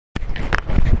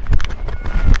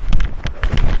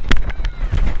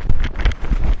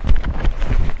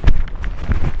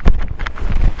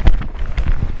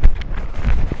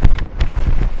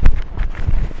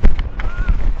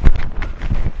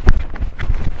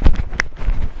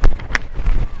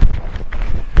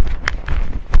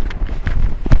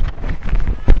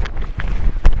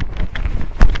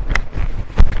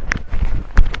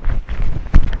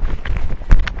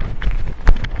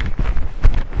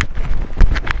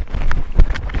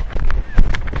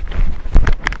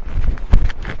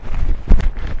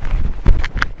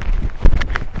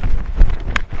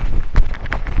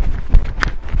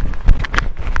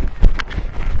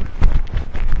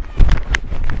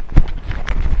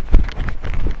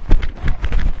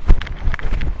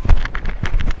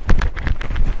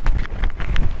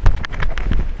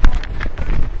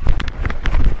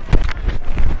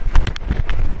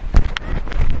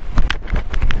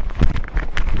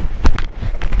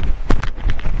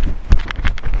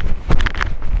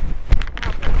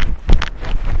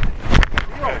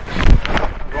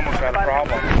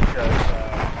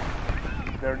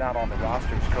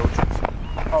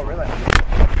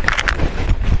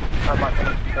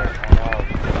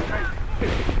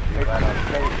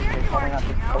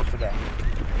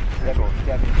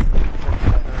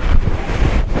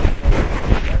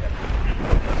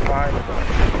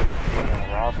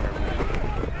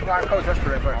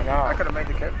have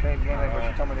made the game, but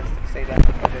she told me to stay down.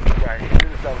 Yeah, he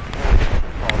knew that was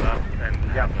called up, and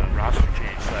the roster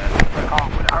changed. So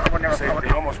I would never. They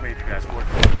almost made you guys work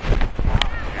for it.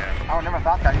 Yeah. I would never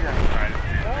thought that either. Right.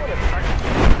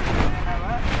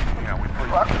 Yeah, we put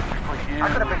you. I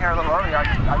could have been here a little earlier. I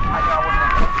wasn't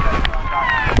in the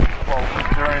Well,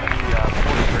 during the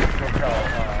hotel,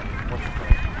 what's the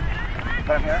thing?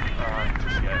 But I'm here?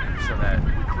 Just yet, so that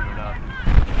we clean it up.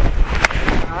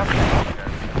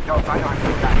 No, I know I can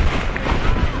do that.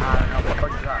 No, what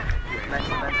coaches are.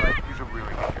 Mentally. He's a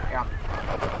really good guy. Yeah.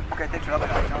 Okay, thanks for helping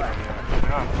out. I know that.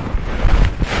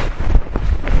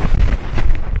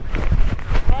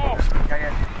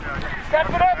 Yeah. Step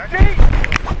it up, Steve!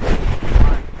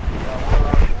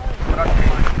 What up,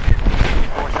 Steve?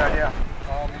 What's the idea?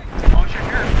 Oh, shit,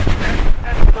 here.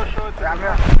 Yeah, I'm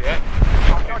here. Yeah.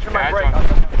 I'll show you my break.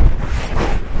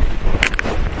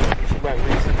 This is my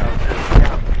reason I was here.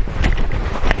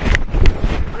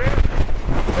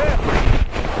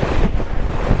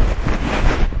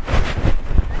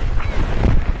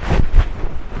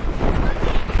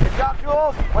 Good job,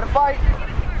 Jules. What a fight.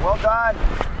 Well done.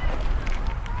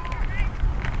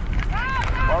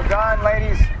 Well done,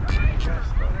 ladies.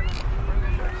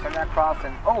 Send that cross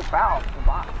in. Oh, foul. The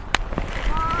box.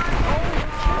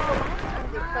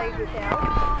 Played without.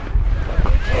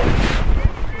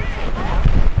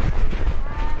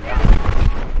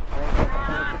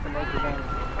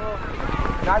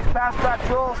 Nice pass back,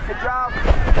 Jules. Good job.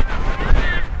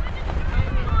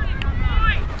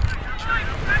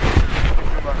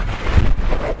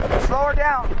 Slow her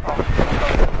down.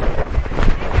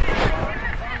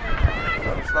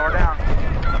 Slow her down.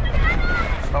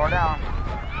 Slow her down.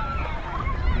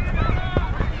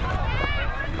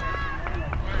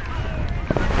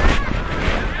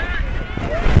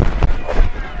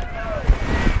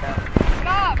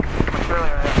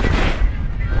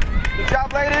 Good job,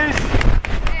 ladies.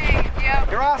 Thank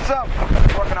you. You're awesome.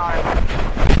 Working on it.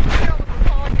 We're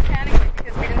calling you panicking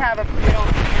because we didn't have a, we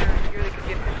don't really could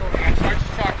get official reaction. I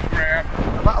just talked to Graham.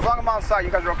 As long as I'm on site,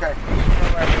 you guys are okay.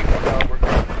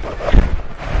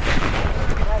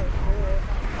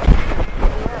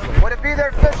 Way to be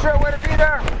there, Fisher. Way to be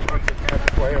there.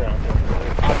 Play around.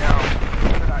 I know.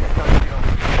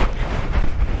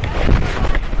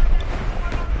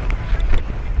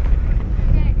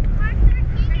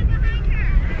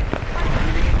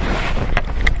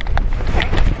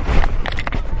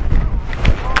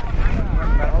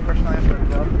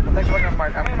 Thanks for looking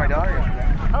after my daughter yesterday.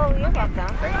 Oh, you're welcome.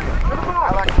 Thank you.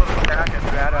 I like to look at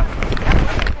yesterday.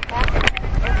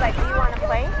 It's like, do you want to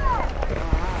play?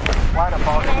 Why the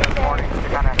ball this morning to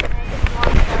kind of.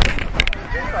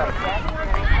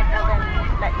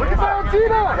 Look at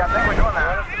Valentina! Yeah, I think we're doing that.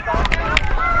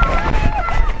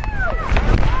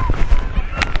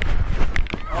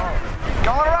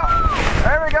 Going her up.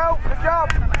 There we go. Good job.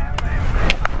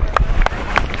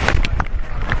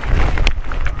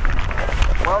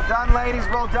 Well done, ladies.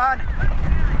 Well done.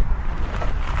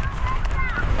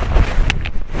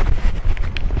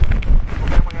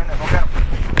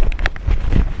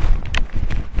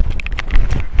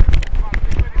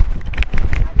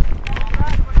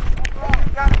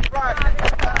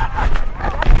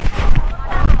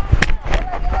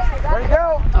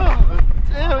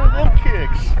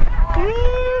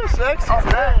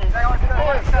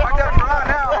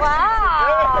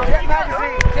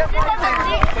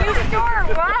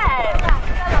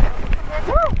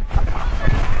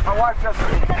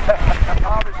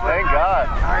 Thank God.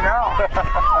 I know.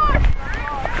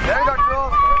 There you go,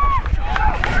 Jules.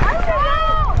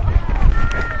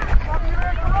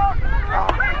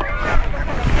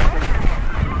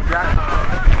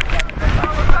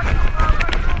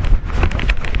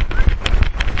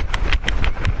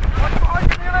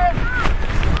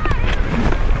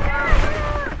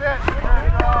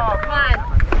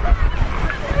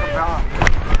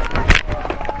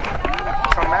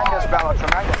 Tremendous, Bella,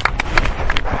 tremendous.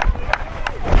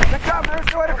 Good job, there's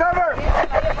the way to cover.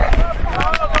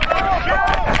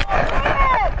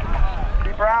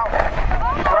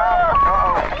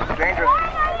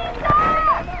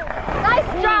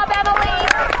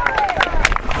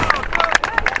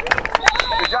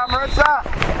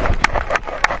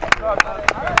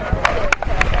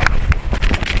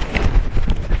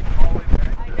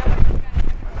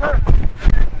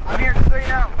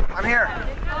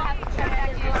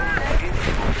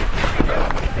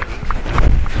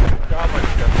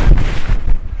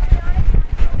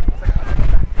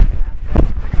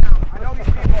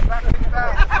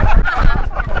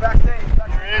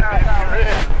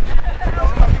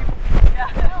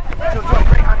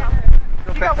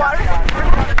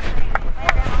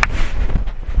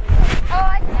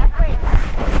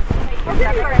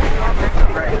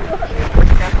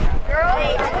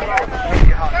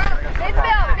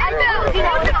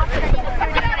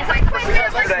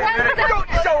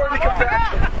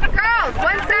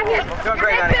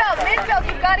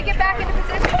 got to get back into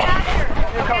position faster.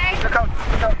 Okay? Here comes.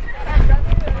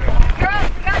 You're up.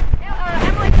 You got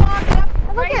Emily Clark up.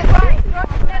 Right, right,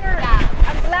 center,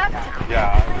 left.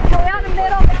 Yeah. Go down the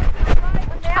middle.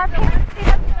 Our parents see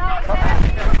us now.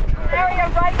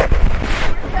 Area right.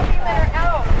 You're stepping letter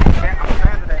L.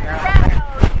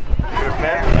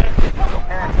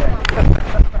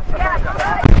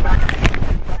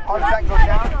 All the second goes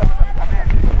down.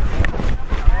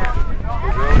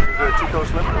 Is it a Chico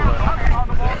Slim or what?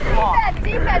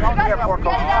 Defense. You got to get it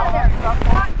out there.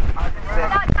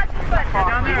 Not touch the foot.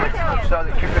 Down there. So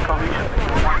they keep the cohesion.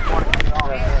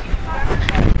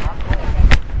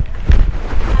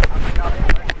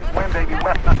 Win, baby,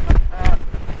 win.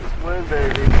 Win,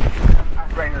 baby.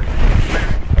 Rainer.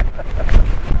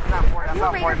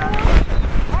 Not 49.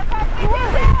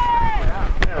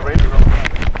 Yeah, Ranger.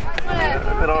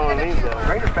 Been on our knees though.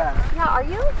 Raider fan. Yeah, are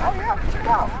you? Oh, yeah.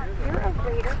 Wow. You're a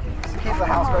Raider. Keep the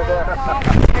house right there.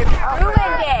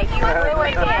 Ruined it. You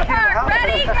ruined it.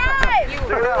 Ready, guys?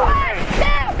 Do that.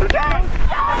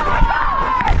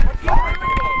 1,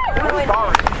 2, 3,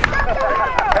 Sorry.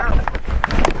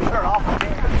 They're an awful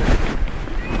team.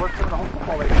 Works in the whole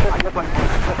football league. I just like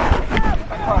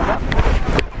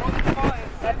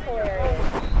That's hilarious.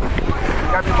 you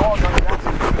gotta be loyal, don't you?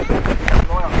 That's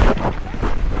loyal.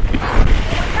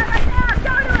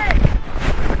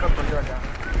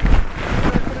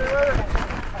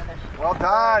 Well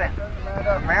done.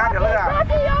 Amanda, look at that.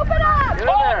 Rocky, open up. Get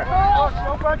in there.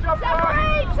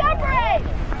 Separate.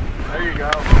 There you go.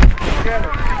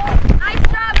 Together. Nice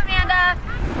job, Amanda.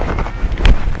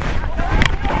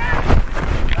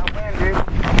 Now win, dude.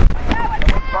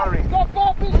 Buttery. Oh,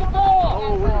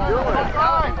 what are you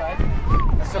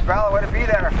doing? That's Sabella, way to be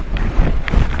there.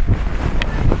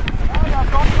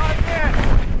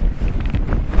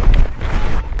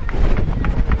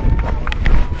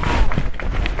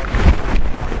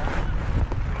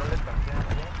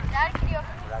 Dad, can you open?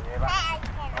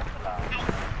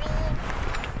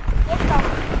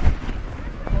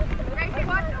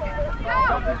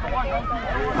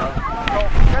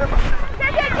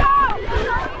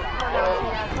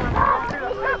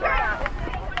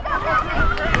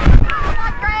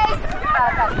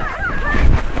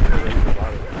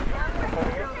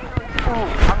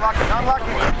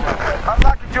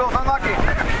 Unlucky, Jules, unlucky.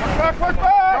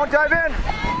 Don't dive in.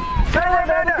 Stay there,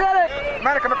 Amanda.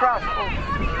 Amanda, come across.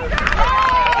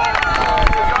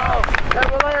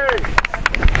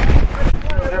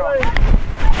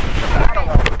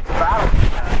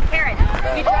 Karen,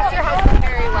 you dress your husband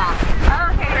very well.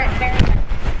 Oh, okay, very nice.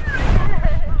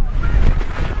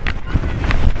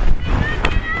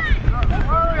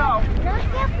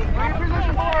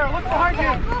 Look behind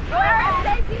you.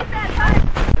 Stay defense,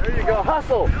 There you go.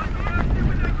 Hustle.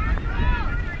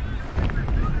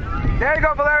 There you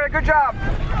go, Valeria. Good job.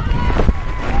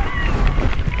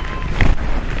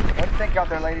 What do you think out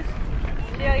there, ladies?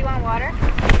 Jill, you want water?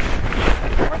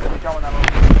 Where's the going that little?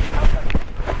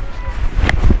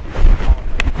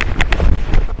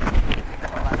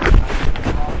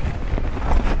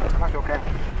 That's okay.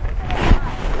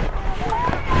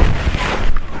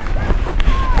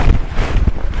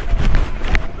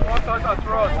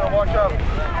 Throw it, so watch out.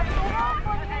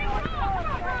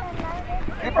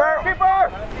 Keeper! Keeper!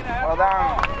 Well done.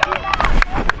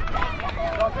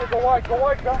 Go wide, go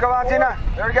wide. Go, Valentina.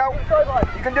 There we go.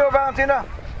 You can do it, Valentina.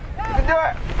 You can do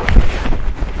it.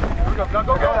 Go. There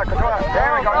we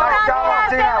go. Nice job,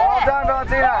 Valentina. Well done,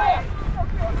 Valentina.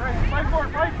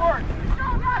 Fight for it.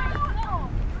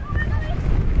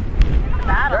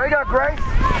 There you go, Grace.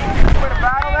 Win a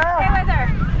battle there. Stay with her.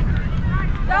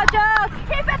 Go, Jules.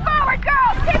 Keep it forward,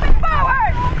 girls. Keep it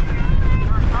forward.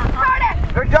 Start it.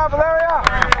 Good job, Valeria.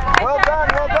 Well done.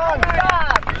 Good job. You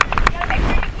gotta make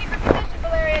sure you keep your position,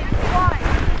 Valeria. You keep going.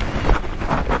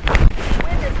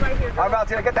 Win this right here, All right,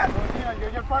 Valentina, get that.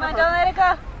 Come on, don't let it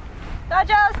go. Go,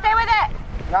 Jules. Stay with it.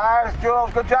 Nice,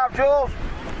 Jules. Good job, Jules.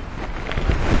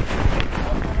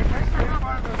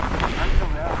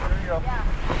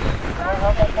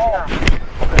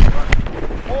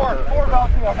 Four,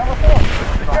 Valentina. Number 4.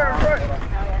 Karen, first.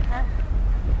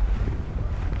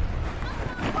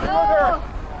 Oh.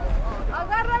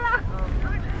 Agárrala.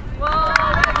 Whoa.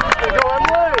 Go,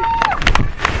 Emily.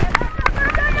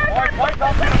 White,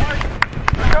 Valentina,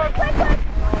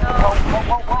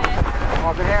 Whoa.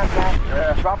 Oh, good hands, man.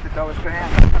 Yeah. Dropped it, though. It's good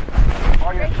hands.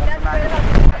 Oh, yeah. That's nice.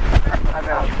 I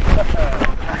bet.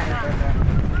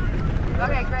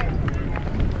 Okay, great.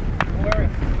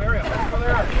 Valeria.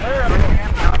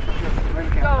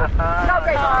 Go. No,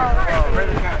 great.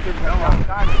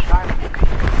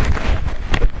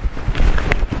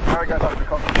 All right, guys.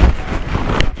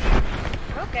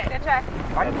 Okay, good try.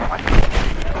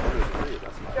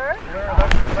 Sure?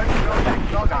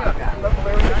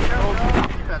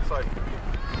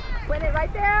 Win it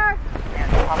right there.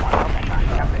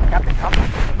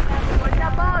 Watch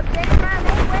that ball. Stay around.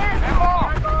 They win.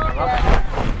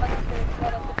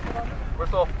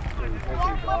 Whistle.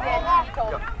 I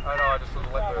know, I just was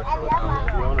let the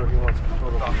owner, he wants to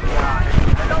control it.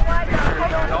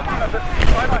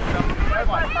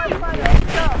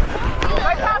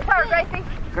 Right top her, Gracie.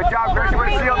 Good job, Gracie. Way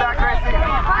to seal that, Gracie.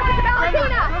 Pass it to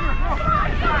Valentina.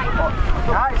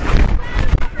 Nice.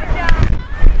 Good job.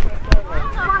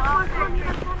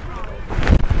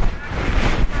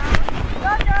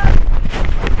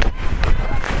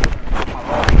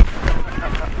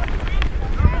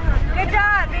 Good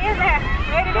job. Be in there.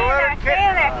 Way to be in there. Stay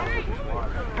in there.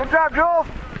 Good job, Jules.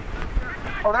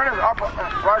 Oh, there it is. Up,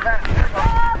 Roseanne.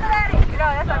 Oh, Betty. No,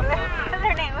 that's not Betty. What's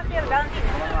her name? What's the other Valentina?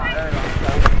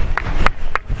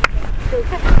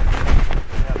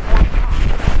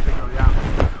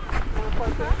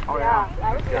 Oh, yeah.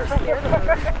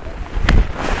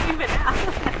 Even now.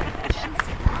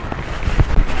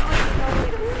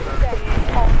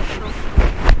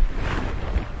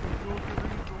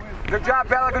 Good job,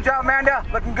 Bella. Good job, Amanda.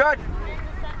 Looking good.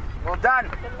 Well done.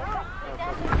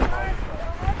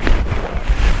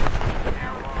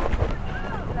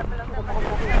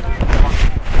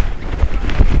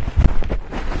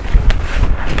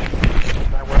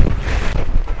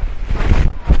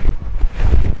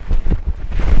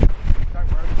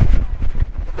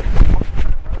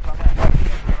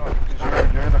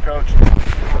 You're the coach.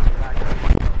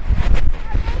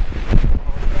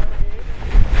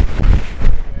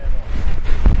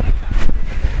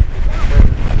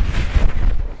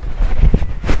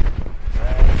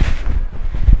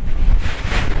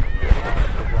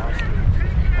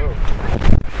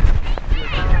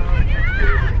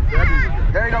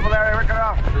 There you go, Valeria. Work it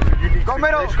off. Go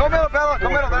middle. Go middle, Bella. Go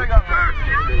middle. There you go.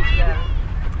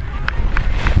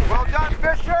 Well done,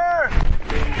 Fisher.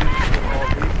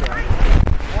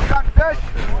 Well done, Fish.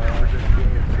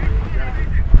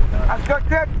 That's good,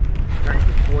 kid.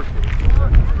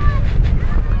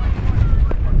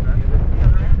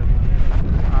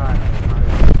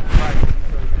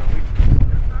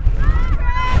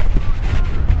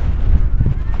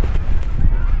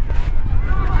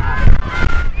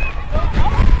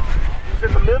 He's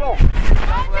in the middle.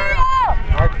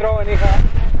 Hard throwing, hija.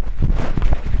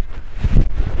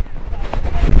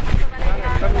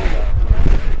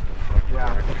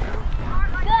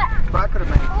 But I could have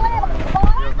made it.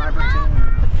 It was 9 for 10.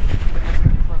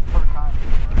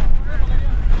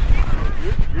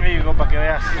 Here you go para que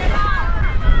veas.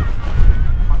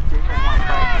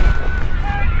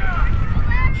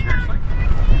 Seriously?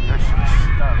 There's some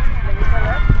stuff.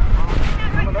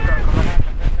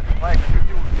 Like, he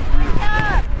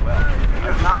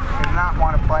does not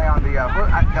want to play on the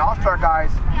All-Star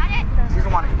guys. He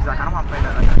doesn't want to. He's like, I don't want to play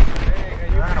that.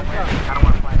 They're gonna win. I don't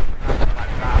want to play.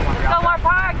 Go more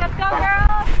park. Let's go,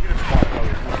 girls.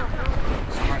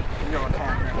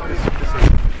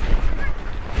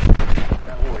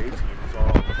 That whole A team is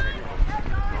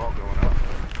all going up.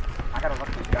 I gotta look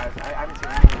at these guys. I haven't seen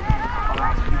any of these.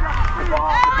 Good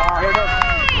ball. Good ball. Here it is.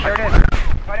 There it is.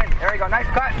 Right in. There you go. Nice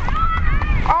cut.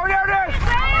 Oh, there it is.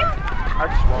 I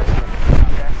just watched them.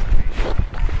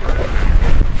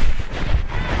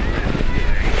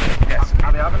 Yes.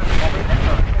 Are they up in the moment?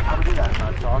 How do we do that? I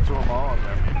talked to them all and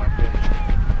then my pitch.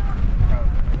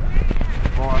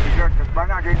 Well, it'd be good because right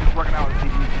now Jason's working out with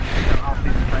TV. I'll see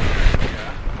the training.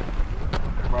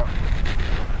 But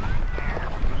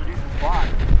these are decent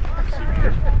spots.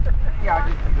 Yeah, I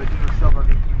just think that these are so good.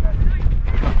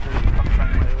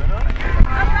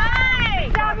 All right.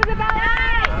 Good job, Isabella.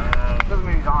 Doesn't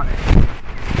mean he's on it.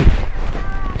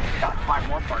 Got 5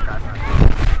 more park guys.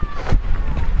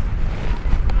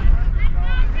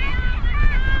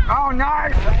 Oh,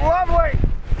 nice! Lovely!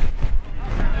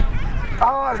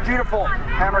 Oh, that's beautiful.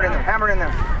 Hammered in there. Hammered in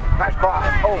there. Nice cross.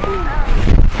 Oh.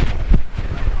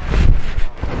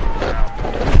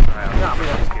 Yeah, we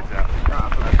have these kids out.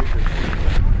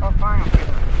 Oh, fine. I'm kidding.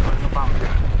 No problem.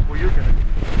 Well, you're going to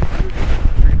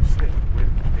sit with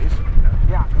Mason.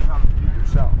 Yeah, because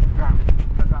yourself. yeah,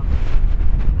 because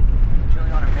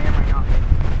chilling on a van right now.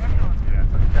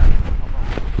 Yeah.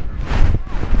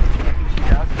 Anything she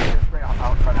does, it's great.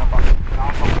 I'll try to help out.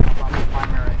 I'll help out the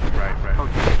primary Right.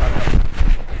 coach.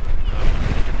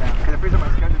 Because if he's on my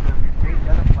schedule, if he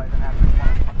doesn't play, then after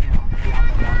 1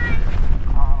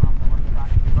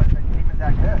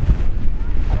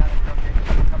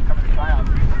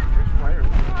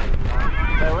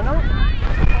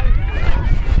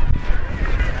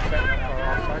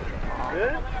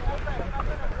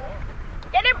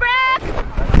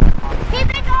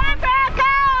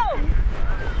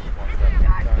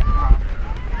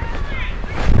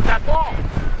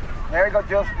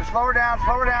 Jill. Just slow her down,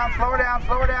 slow her down, slow her down,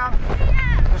 slow her down.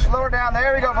 Just slow her down.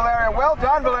 There we go, Valeria. Well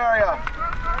done, Valeria.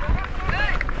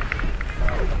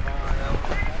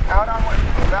 Out on one.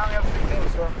 Down the other 16,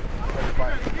 Storm.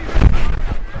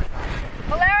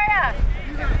 Valeria!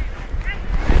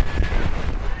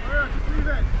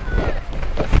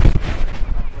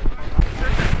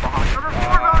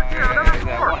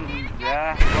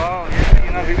 Yeah, well,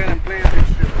 you know, if you're going to play it,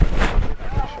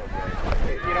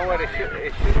 you know what, it should have,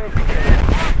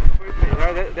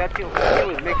 that team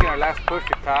was making our last push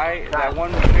to tie. That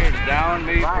one period down,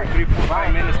 maybe for 3, 4,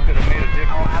 5 minutes could have made a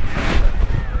difference.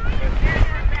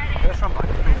 There's somebody.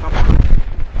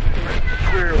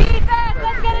 Defense,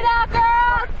 let's get it out,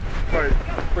 girls! Sorry,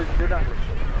 but they're not. We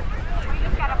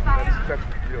just gotta find them. That's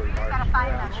really hard. Gotta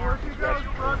find them.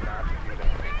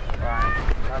 Right.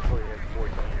 That's what it is.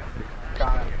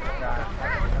 Got it. Got it.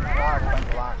 A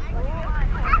lot.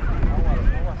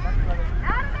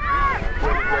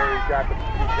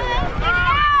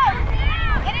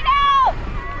 Get it out!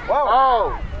 Whoa!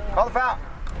 Oh! Call the foul.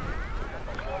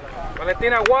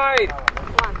 Valentina wide.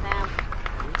 Come on, Sam.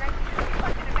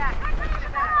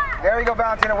 There you go,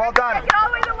 Valentina. Well done. Take it all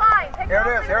the way to the line. Take Here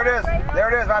it is. Here it is. There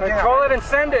it is, Valentina. Control it and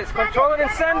send it. Control it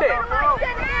and send it. Send it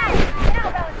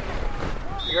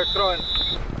in. You're throwing.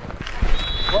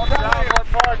 Well done.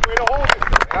 Park, way to hold it.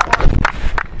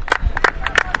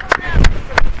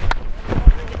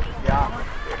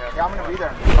 Yeah, I'm going to be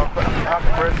there. So put out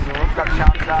the first. He's got the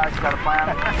challenge guys. Got a plan.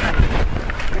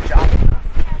 Good job.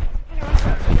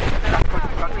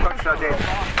 Coach Dave.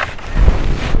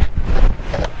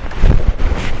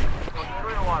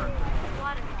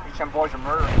 Each them boys are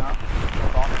murdering, huh?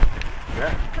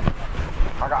 Yeah.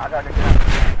 I got to get that.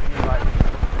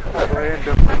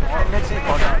 Mid-season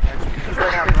ball down. He's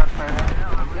right now.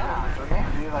 Yeah. Okay.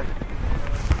 He's like,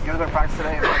 you go to practice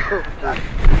today.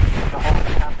 The whole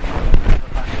camping.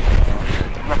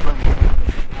 I'm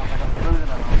losing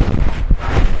them.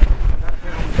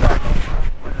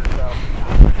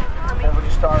 Then we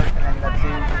just start, and then let's see.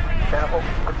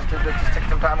 Then just take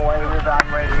some time away,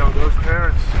 reevaluate. You know, those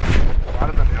parents, a lot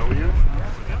of them know you.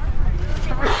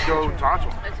 Just go talk to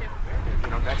them. You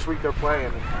know, next week they're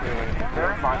playing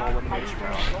their final elimination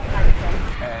round.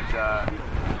 And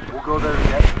we'll go there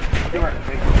together.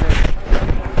 Make the finish.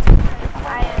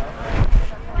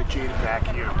 Get Jaden back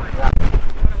here.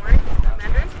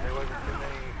 There wasn't too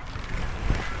many.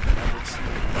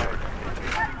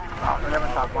 We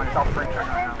haven't stopped one. It's all free right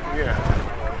now. Yeah.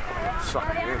 Suck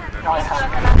it in.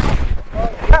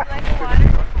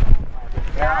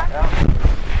 Yeah.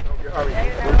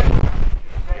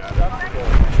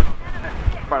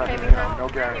 But no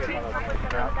guarantee.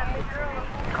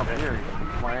 Come here, you can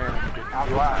plan and get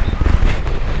Outside.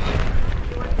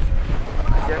 I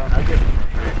get I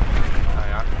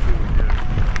have to do it.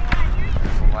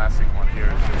 That's the last thing one here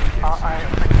is I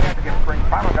think we have to get bring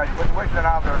final guys. Which they're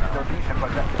now they're decent,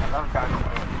 but those guys.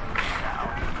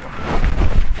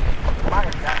 Mine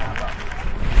is down now, though.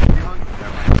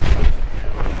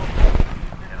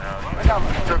 I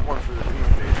took one for the team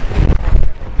station.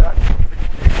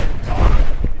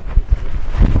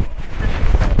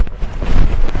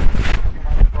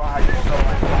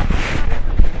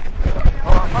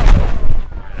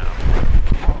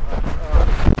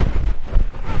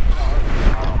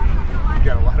 You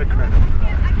got a lot of credit for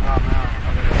that.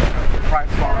 Right,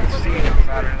 falling seed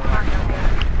Saturday night.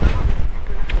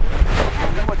 You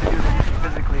know what to do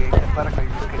physically, athletically,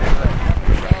 you can do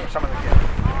that. Some of the kids.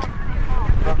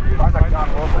 Guys like John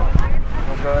Wilson,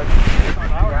 real good.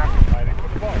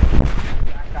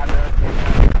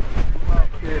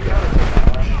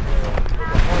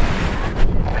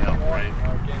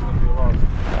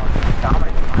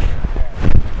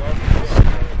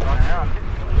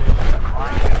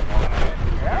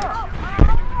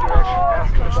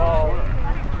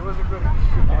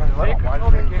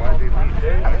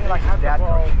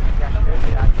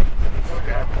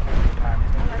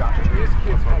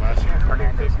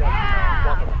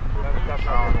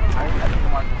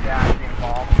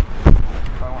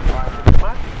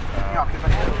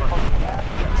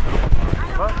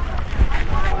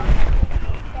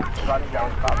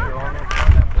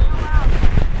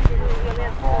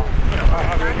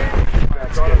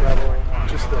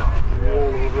 Just to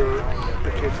roll over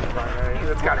the kids in primary.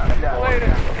 That's got to be that.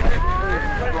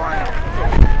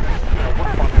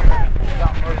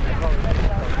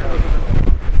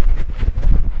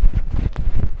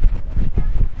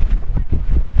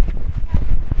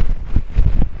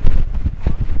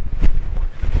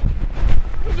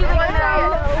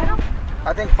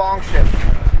 I think Fong shit.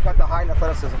 He's got the height and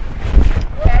athleticism.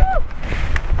 Okay.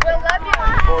 We'll love you.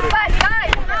 But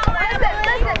guys,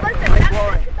 listen.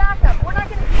 blowing. Back up. We're not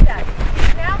going to do that.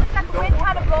 Now we've got the wind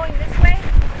kind of blowing this way.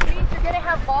 It means you're going to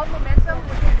have ball momentum,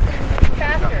 which is going to move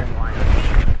faster.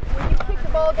 When you kick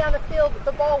the ball down the field,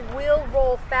 the ball will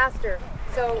roll faster.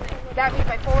 So that means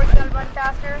my forward's going to run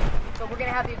faster, but we're going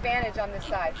to have the advantage on this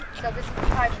side. So this is the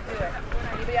time to do it.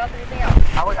 Anybody else, anything else?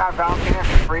 I would have Valentina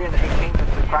for free in the 18th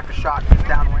to crack a shot just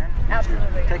downwind.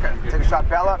 Absolutely. Take a shot,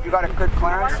 Bella. If you got a good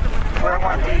clearance, clear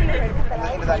one deep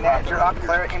into the net. If you're up,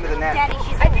 clear it into the net.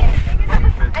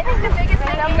 I think the biggest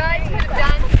thing you guys could have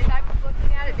done, as I was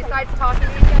looking at it, besides talking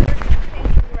to each other, is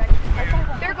change the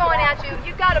direction. They're going at you.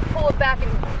 You've got to pull it back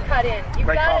and cut in. You've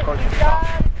got to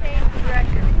change the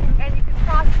direction. And you can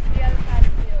cross to the other side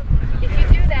of the field. If you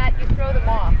do that, you throw them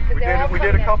off. We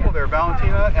did a couple there.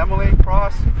 Valentina, Emily,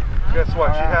 cross. Guess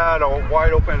what? She had a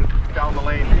wide open down the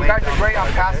lane. You guys are great on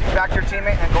passing back to your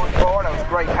teammate and going forward. That was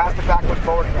great. Pass it back, went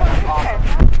forward again.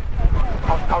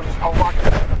 That's awesome. I'll watch it.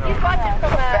 He's watching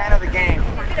from I'm a fan of the game.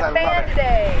 He's I a love fan it.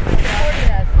 today.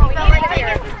 Supporting us. We need him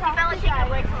here.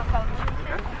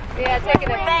 Yeah, taking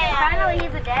a fan. Finally,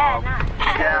 he's a dad, not.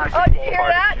 Yeah. Oh, did you hear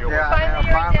that? Yeah, Finally,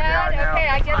 you're a dad? now. Okay,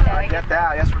 I get that. I get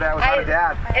that. Yesterday I was not a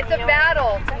dad. It's a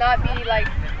battle to not be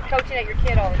like coaching at your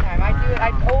kid all the time. I do it.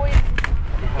 I always.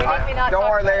 They make me not Don't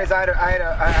talk worry, about ladies. I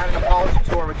had an apology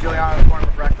tour with Juliana this morning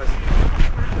for breakfast.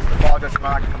 Just apologize for my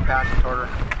lack of compassion toward her.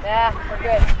 Yeah, we're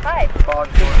good. Hi.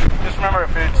 Apology tour. Just remember,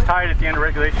 if it's tied at the end of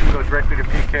regulation, go directly to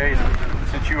PK.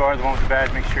 Since you are the one with the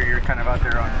badge, make sure you're kind of out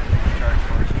there on charge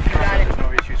for us. There's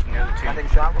no issues from the other Can I team.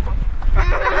 take a shot with them?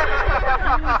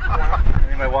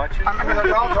 Anybody watching? I mean,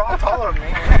 they're all taller than me.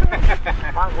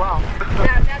 Might as well.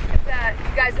 Yeah, that's because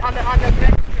you guys on the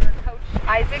register, Coach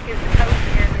Isaac is the coach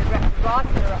and the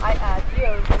roster.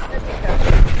 Gio is the assistant coach.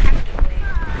 Technically,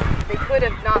 they could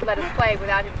have not let us play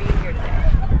without him being here today.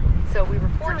 So we were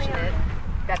fortunate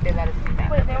that they let us do that.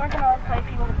 Wait, they weren't going to play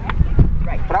people with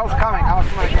Right. But I was coming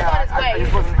again. I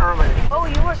just wasn't early. Oh,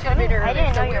 you were Should have been coming? I early.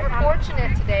 didn't So know we you were were coming.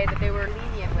 fortunate today that they were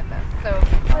lenient with us. So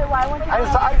Wait, why wouldn't you I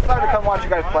decided to come watch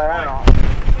you guys play. I don't know.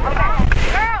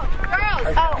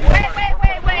 Girls! Oh, wait.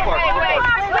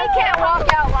 We can't walk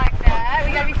out like that.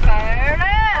 We gotta be fired up.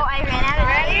 Oh, I ran out of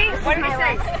Ready? This is What did my we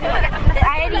say? life.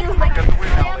 I had to use like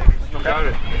You got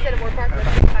it. We said it more park.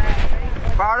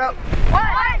 Fired up.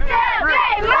 1, 2,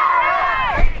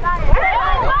 3,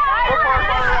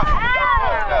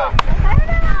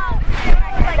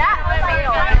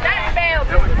 That failed.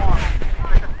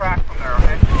 Take a crack from there,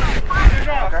 okay?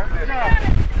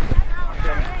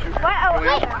 what? Oh,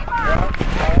 wait.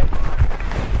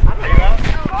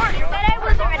 You said I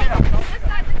wasn't ready.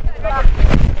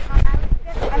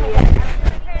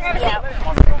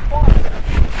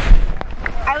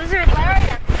 I was ready.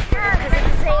 Because it's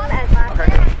the same as last Okay.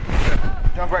 time.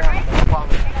 Doing great, honey.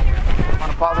 Positive. I'm on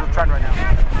a positive trend right now.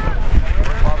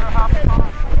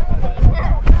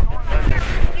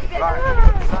 Right.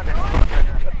 Sunday.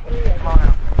 Come on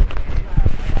now.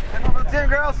 Take over the team,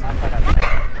 girls.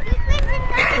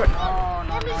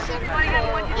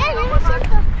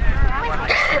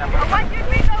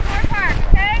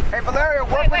 Hey, Valeria,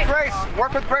 work with Grace.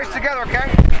 Work with Grace together, okay?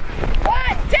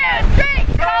 1, 2,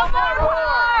 3, go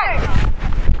forward!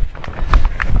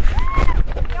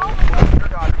 Your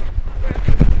daughter.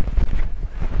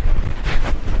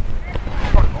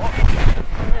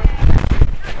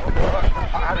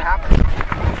 How'd it happen?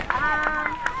 I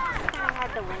had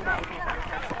the wind, I think, on the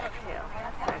too.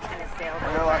 So it kind of sailed.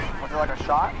 Was it like a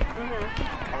shot?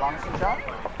 A long distance shot?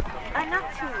 Not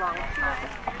too long.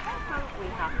 Probably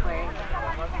halfway.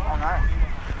 Oh, nice.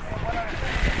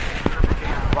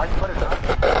 Right foot is up.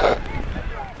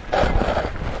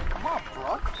 Come on,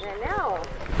 Brooke. I know.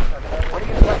 What do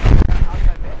you expect?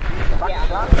 Like a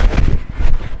shot?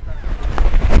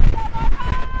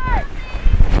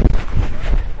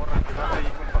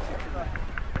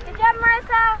 Good job,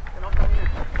 Marissa.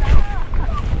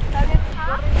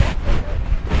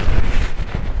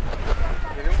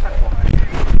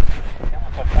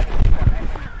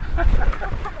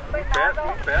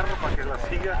 Un perro para que la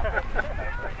siga.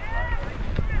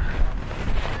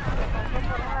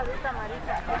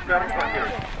 Un perro para que...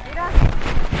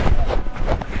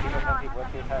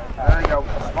 There you go.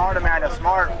 Smart, Amanda.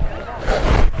 Smart.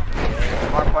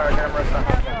 Smart player. Get him,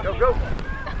 Marissa. Go, go.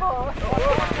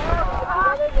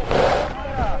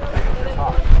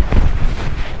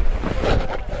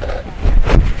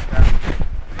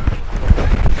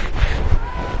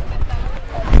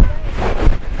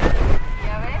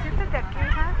 Siéntate aquí,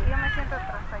 hija, y yo me siento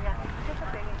atrás allá.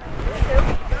 Siéntate ahí.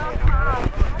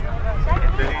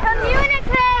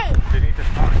 Communicate! They need to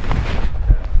talk.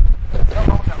 Something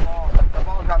wrong with that ball. That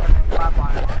ball got the flat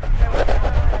line.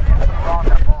 Something wrong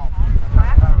with that ball.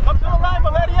 Come to the line,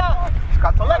 Valeria!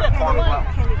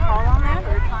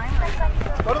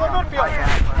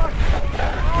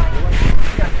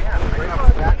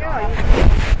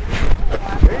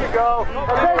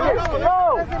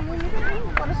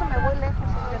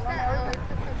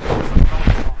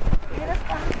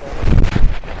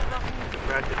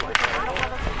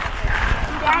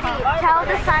 tell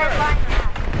the sideline.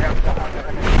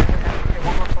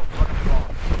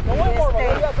 Go one more,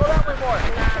 yeah, go that way more.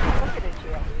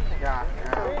 Yeah,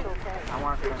 I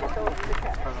want to just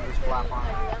flap on.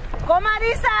 Go,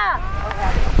 Marisa!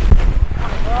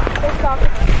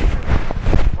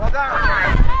 Well done.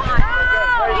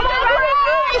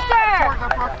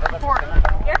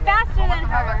 You're faster than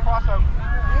her.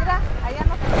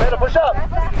 Better push up.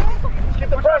 Let's keep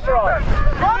the pressure on. Go,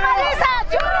 Marisa!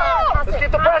 Let's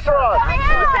keep the pressure on.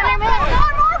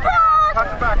 Touch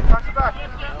it back, touch it back.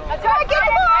 Try to get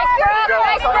it more!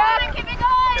 Nice, Brad! Keep it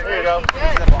going! There you go.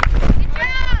 Good job!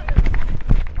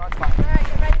 All right,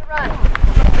 get ready to run.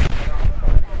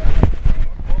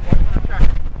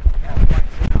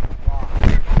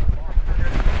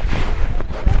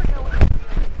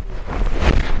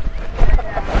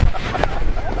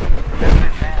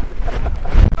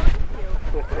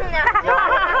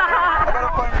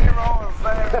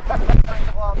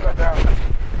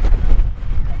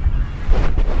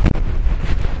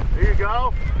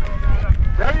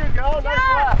 There you go. There you go.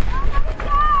 Nice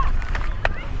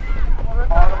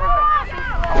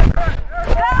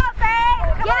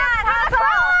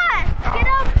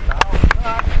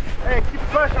lap. Hey, keep the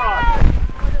pressure on.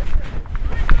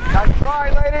 Nice try,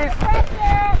 ladies.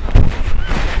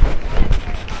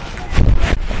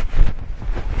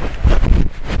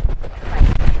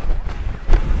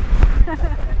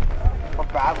 We're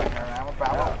battling here, man. We're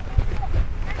battling.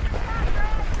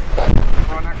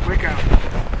 On next weekend.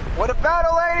 What a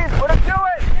battle, ladies! What a do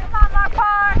it! Come on, Mark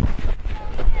Park!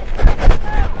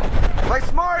 Play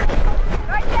smart!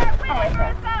 Right there, win it,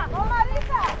 Marisa! Oh,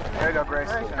 Marisa! There you go, Grace.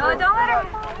 Oh, don't let her...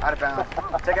 Out of bounds.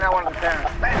 Taking out one of the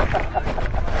parents. Bam!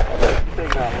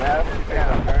 Take that left.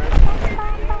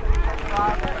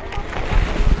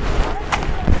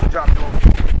 Good job, Jules.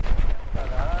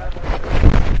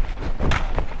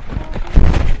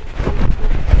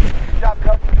 Good job,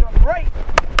 Coach. You're doing great.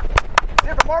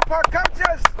 See for more park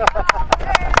coaches.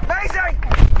 Amazing.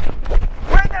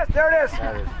 Win this. There it is.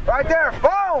 Right there.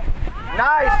 Boom.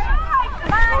 Nice.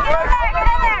 Come on, get in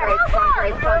there!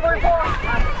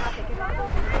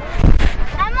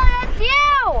 Emma, it's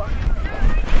you!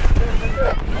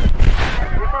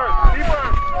 Deeper.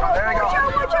 There you go.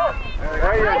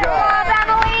 There you go. Come on,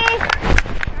 Emily!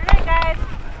 All right, guys.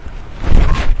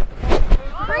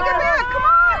 Bring it back! Come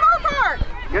on, Mozart!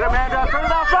 Get Amanda. Turn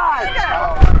it outside.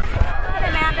 Good,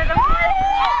 Amanda.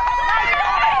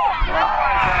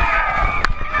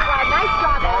 Nice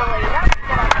job, Emily.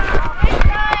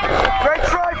 Great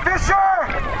try, Fisher.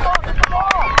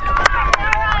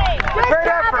 Good Great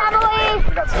job, effort. Emily.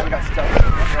 We got stuff.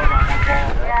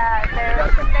 Yeah,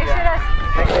 they should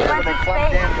have went to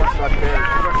space.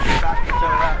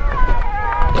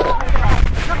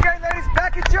 Okay, ladies,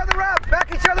 back each other up.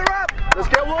 Back each other up. Let's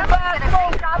get one back. Did a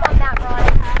great job on that run.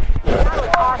 That was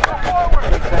awesome.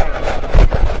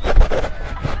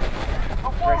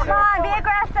 Come on, be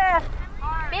aggressive.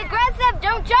 Be aggressive,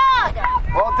 don't jog.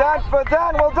 Well done, well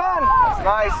done. That's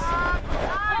nice.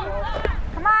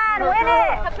 Come on, win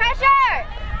it. The pressure.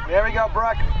 There we go,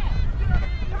 Brooke.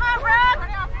 Come on, Brooke.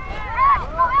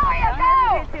 Valeria,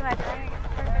 go. Too much.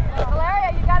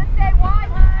 Valeria, you gotta stay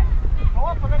wide, hon. Go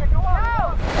up, Amanda, go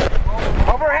up. Go.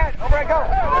 Overhead, go.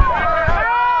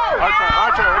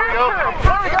 Archer, there you go.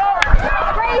 There we go.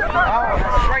 Grace.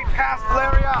 Oh, great pass,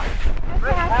 Valeria.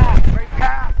 Great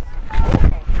pass.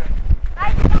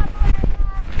 Nice job,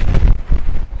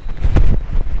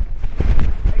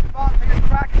 Hey, Bob, take a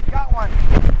crack. You got one.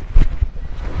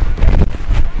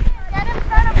 get in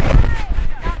front of play.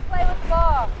 Don't play with the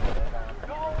ball.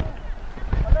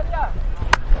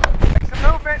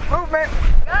 Make some movement.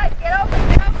 Guys, get open.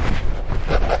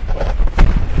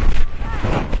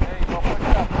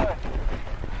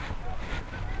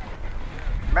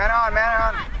 Man on.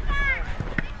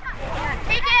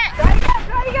 Take it.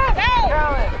 Try to go. Go.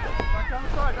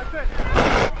 That's it.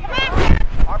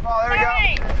 Our ball, there we go.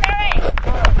 Sorry.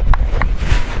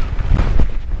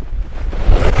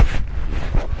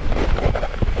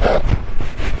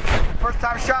 First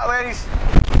time shot, ladies.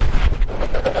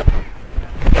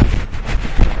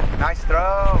 Nice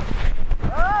throw.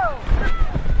 Oh.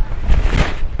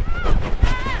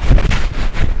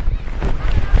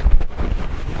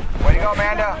 Way to go,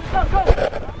 Amanda.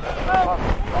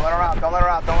 Don't let her out. Don't let her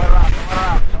out.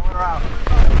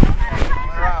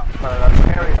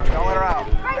 There we go. Don't let her out.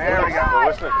 There we go.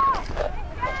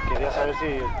 Quería saber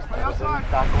si hacer un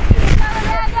taco,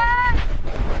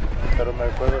 pero me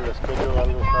acuerdo el escudo o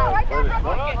algo estaba después,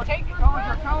 ¿no? Okay.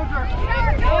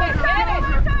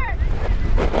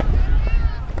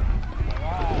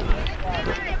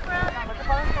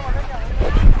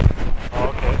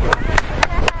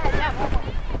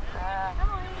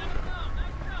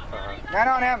 Man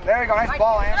on him. There you go. Nice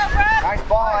ball, Am. Nice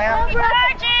ball, Am. There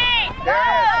it is.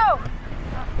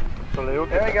 So le digo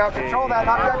que There we go. Control that.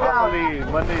 Knock that down.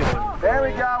 Monday. There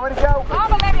we go. Way to go.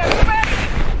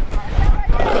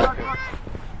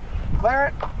 Clear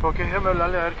it. Ok, déjame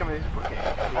hablarle a ver qué me dice. Porque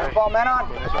Nice ball, man on.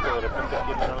 Con eso que de repente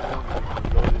quieren algo y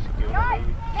luego dice que una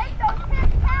baby.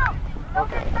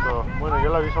 Ok, so, bueno, yo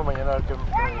le aviso mañana a ver qué me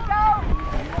dice.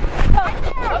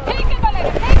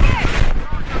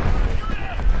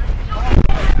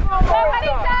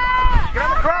 Get on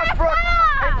the cross, Brooke.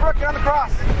 Hey, Brooke, get on the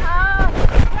cross.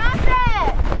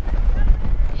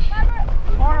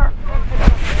 Corner.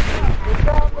 Good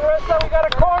job, Marissa. We got a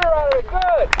corner out of it.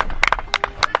 Good.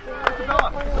 Isabella,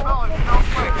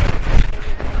 quick.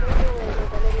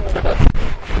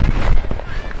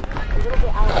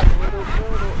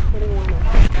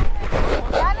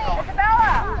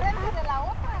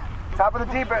 Top of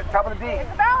the D, top of the D.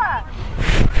 Isabella!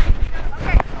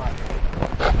 Okay.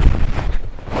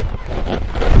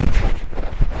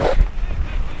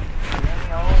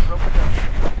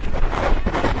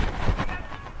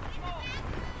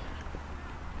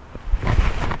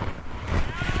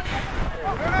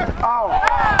 Oh.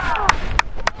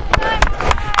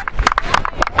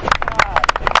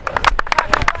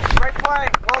 Great play.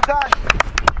 Well done.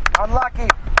 Unlucky.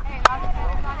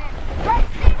 Right,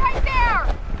 Steve, right there!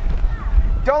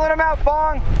 Don't let him out,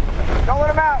 Bong. Don't let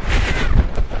him out.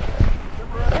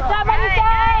 Good job,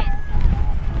 guys!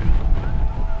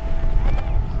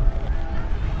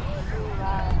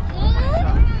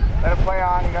 Let him play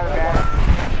on. You got it, man.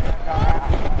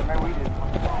 Maybe we did.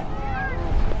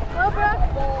 Go, Brooke.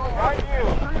 Right, you.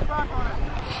 Turn your back on it.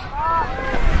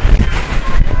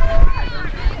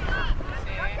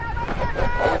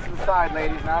 Always to the side,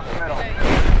 ladies, not the middle.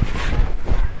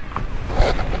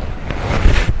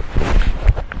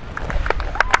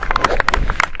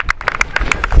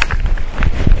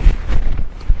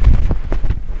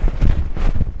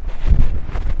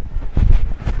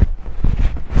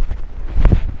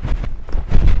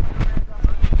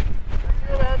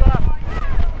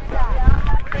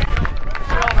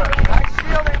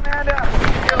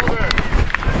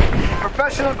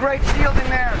 Great shielding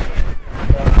there.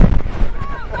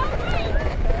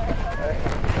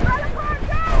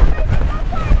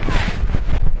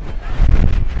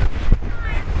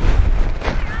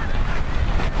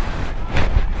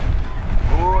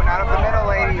 Ooh, not up the middle,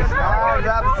 ladies. No,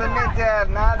 up the middle.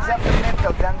 Not up the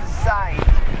middle, down the side.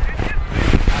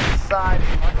 On the side,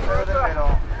 much further the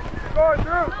middle. Keep going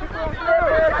through. Keep going through.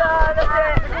 That's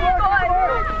it. Keep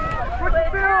going. Switch the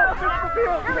field. Switch the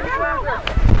field. Give me the answer.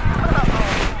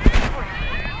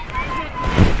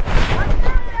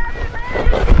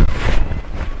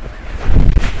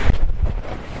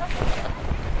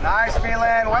 Nice,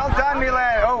 Milan. Well done,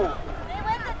 Milan. Oh.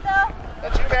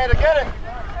 That's you, man. Get it. Get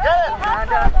it.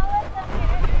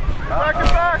 Back and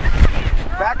back.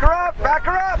 Back her up. Back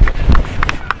her up.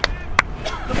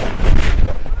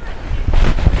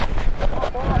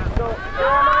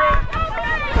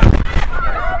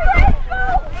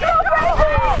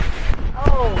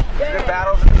 Good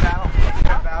battles in the battle.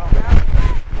 Good battle.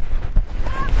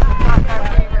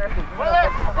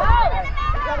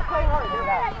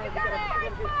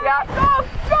 Yeah. Go,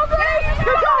 Grace!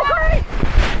 Go, Grace!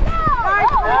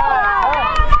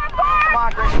 Come on,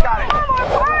 Grace, you got it. All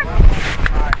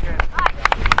right, good.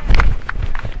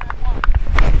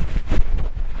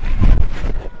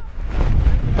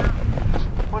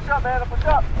 Push up, man. Push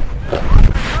up.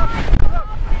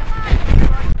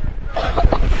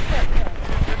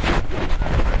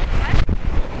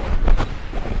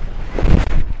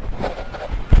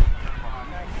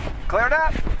 Clear it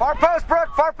up. Far post,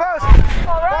 Brooke. Far post.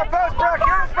 Far post, Brooke.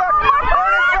 Here it is, Brooke. Here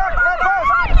it is, Brooke. Far post.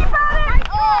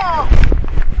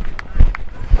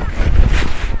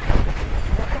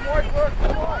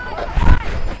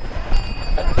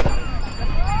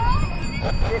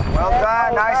 Well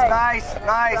done. Nice.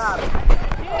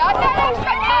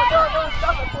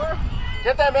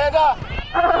 Get that, Amanda.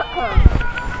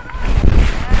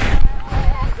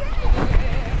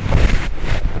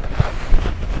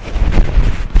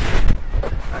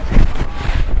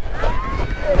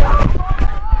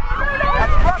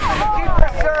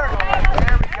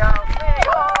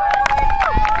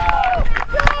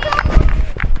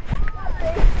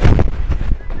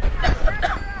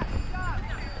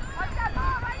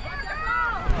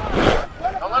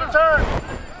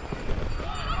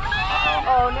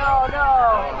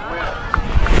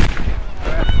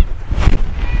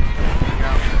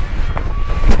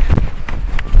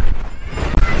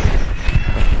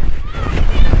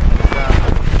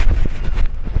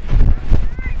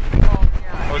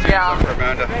 Yeah. For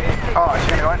Amanda. Oh, is she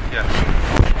gonna go in? Yes.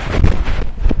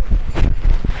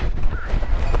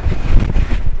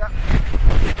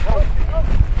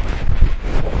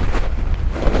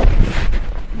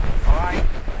 Alright.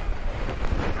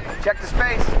 Check the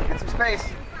space. Get some space.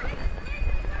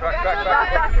 Back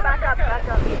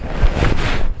up. You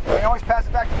can always pass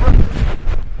it back to Brooke.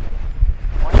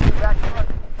 Once you get back to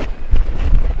Brooke.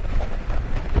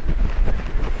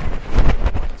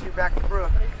 Once you're back to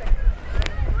Brooke.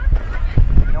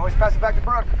 You can always pass it back to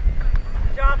Brooke.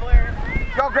 Good job, Blair.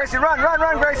 Go, Gracie. Run,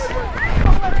 Grace.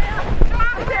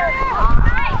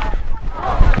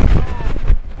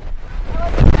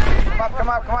 Come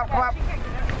up.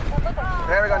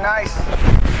 There we go, nice.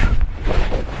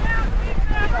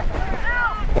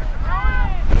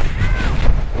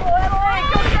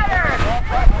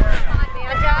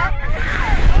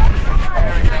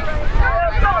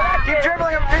 Keep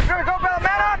dribbling him. Go, Bella.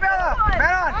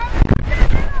 Man on.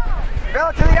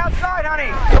 Bella to the outside,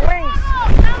 honey. The wings.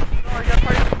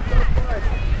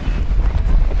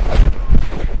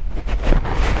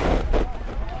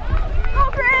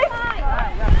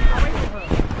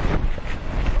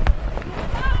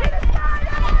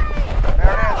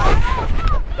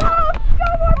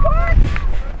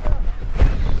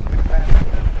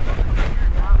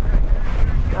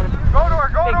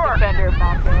 Defender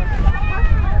back there.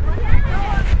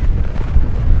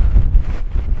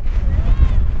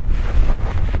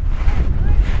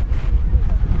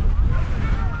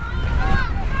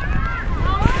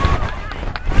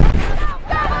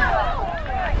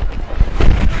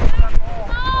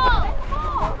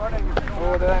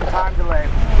 Oh, then time delay.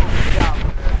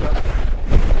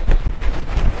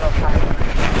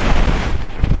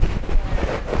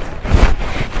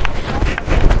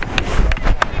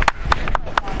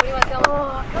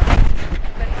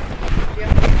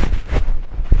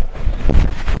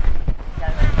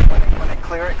 When they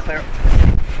clear it.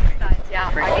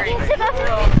 Yeah. Great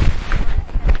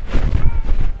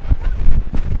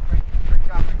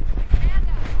job.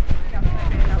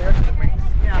 Clear to the wings.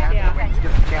 Yeah. The wings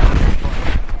give the chance.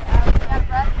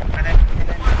 And then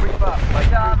creep up.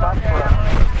 Creep up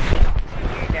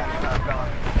for Bella.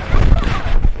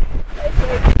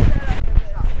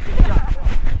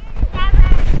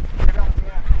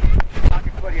 Lock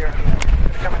your foot here.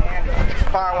 It's gonna come in handy. Just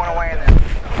fire one away and then.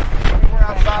 When we're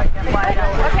outside, you go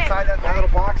inside that little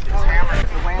box, just hammer it.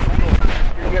 The wind.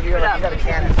 You got a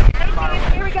cannon.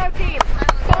 Here we go, team.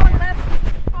 Forward, left,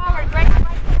 forward, right,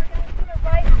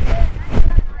 right,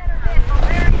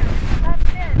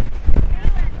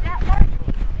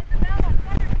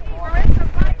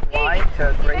 Wide to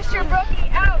Gracie. Mr. Brookie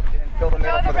out. And fill the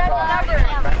middle Go for the the red cross.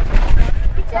 number.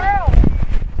 Good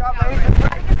job, ladies.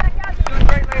 Doing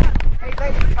great, ladies. Hey,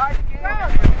 ladies, tie the game.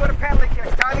 You go to penalty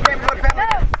kicks. Tie the game, you go to penalty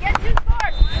kicks. Go, get 2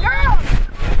 scores. Girls.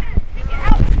 Kick it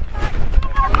out.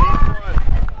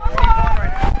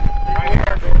 Right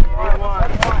here, baby. You need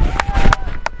one.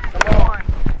 Come on.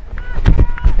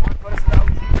 Put us in the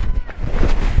OT.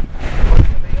 Put us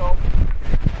in the old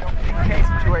PK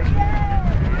situation.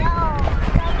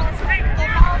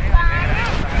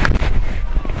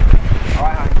 All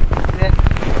right, honey. Sit.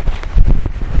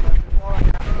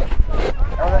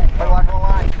 Everything, put it like on the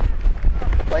line.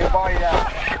 Lay your body down.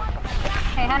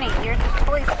 Hey, honey, you're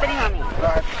totally spitting on me. You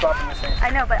don't have to stop in this thing. I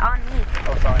know, but on me.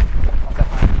 Oh, sorry. I'll set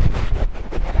mine.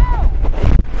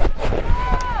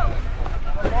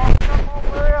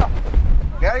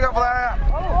 There you go, Valeria.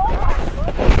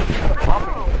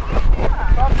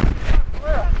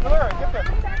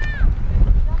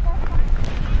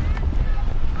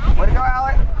 Way to go,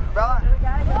 Alec. Bella.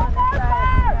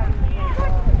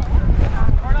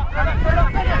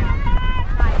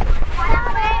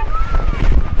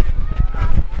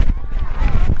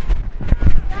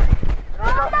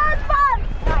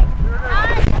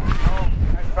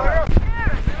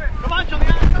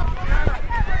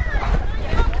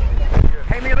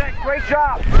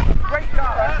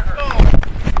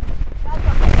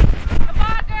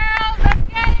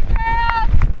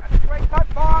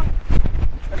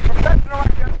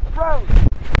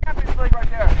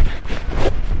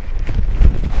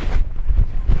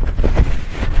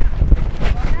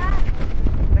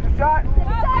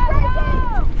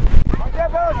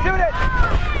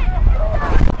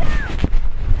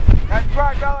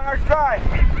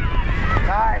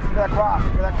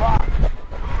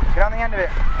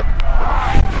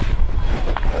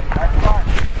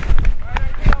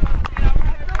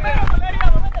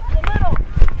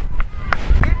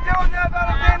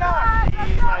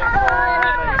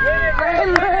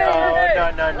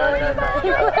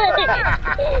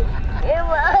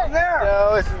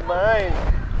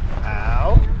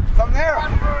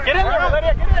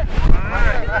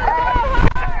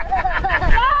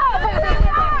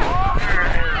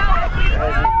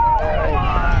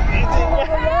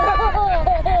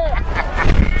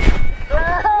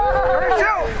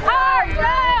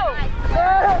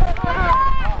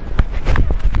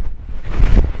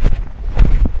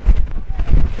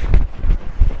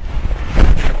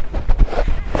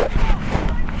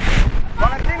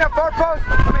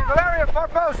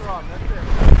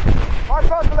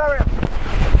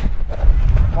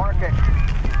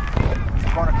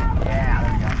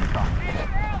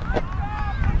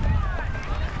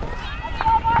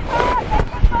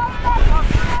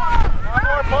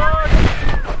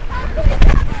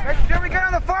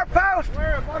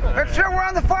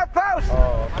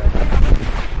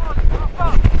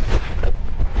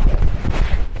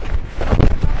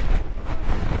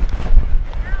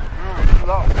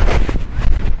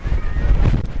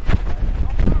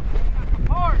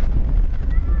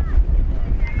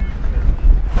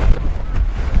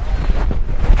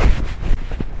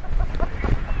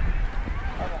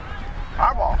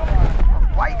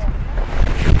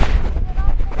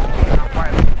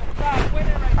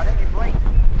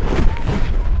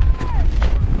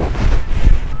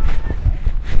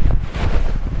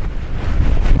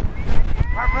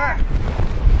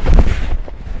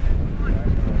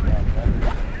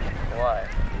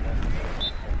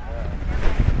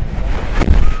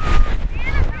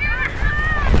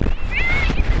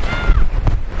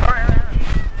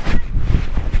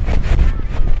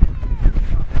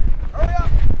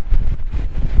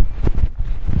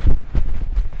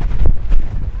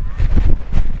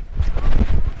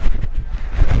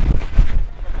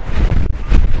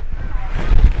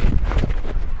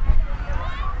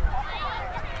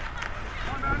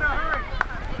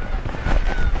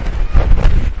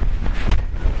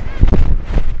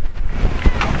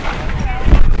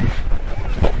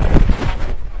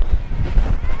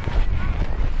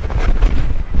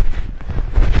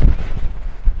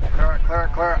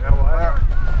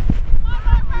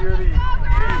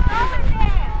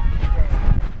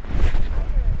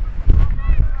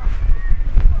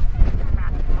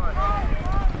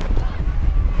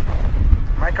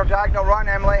 Diagonal run,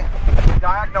 Emily.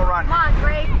 Diagonal run. Come on,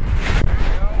 Drake.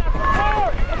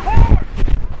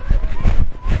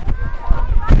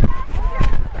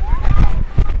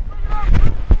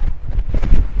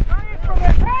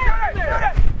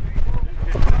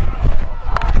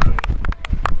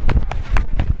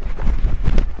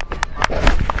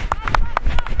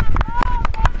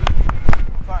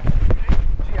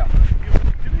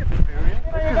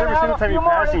 Every single time you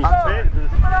pass, he's fit.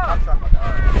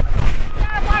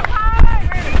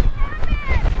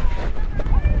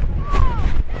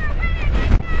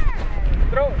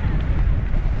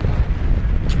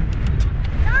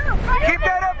 Keep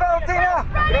that up, Valentina!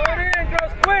 Throw it in,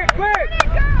 girls, quick, quick!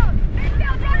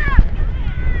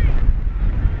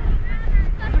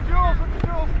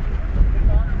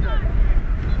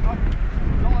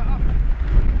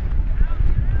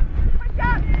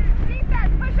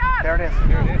 There it is.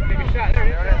 There it is, take a shot, there it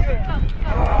is.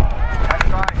 That's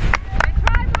right.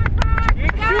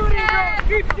 Keep shooting, girls,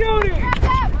 keep shooting!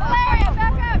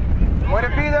 Way to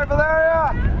be there, Valeria!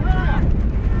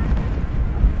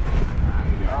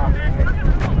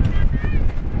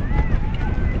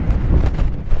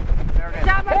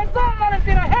 Heads up,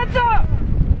 Valentina, heads up!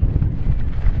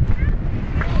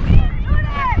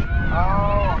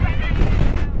 Oh.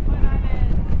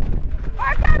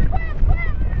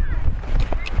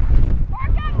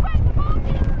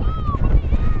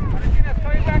 Valentina's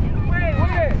coming back in the way, look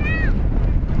at it!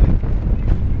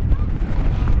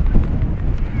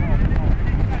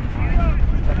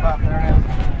 Step up, there it is.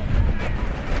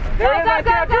 There it is,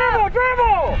 Valentina, dribble,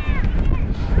 dribble!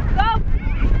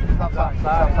 Stop sign,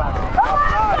 stop sign. Stop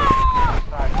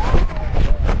sign.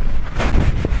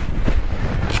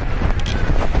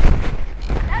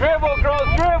 Dribble, girls,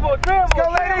 dribble, dribble! Let's go,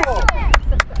 ladies!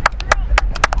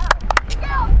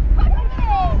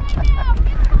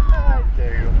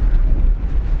 There you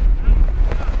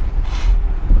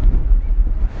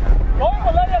Go,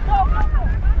 Valeria, go!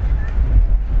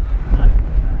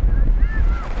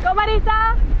 Go, Marisa.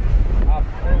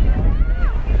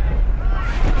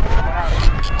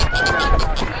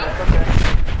 It's okay.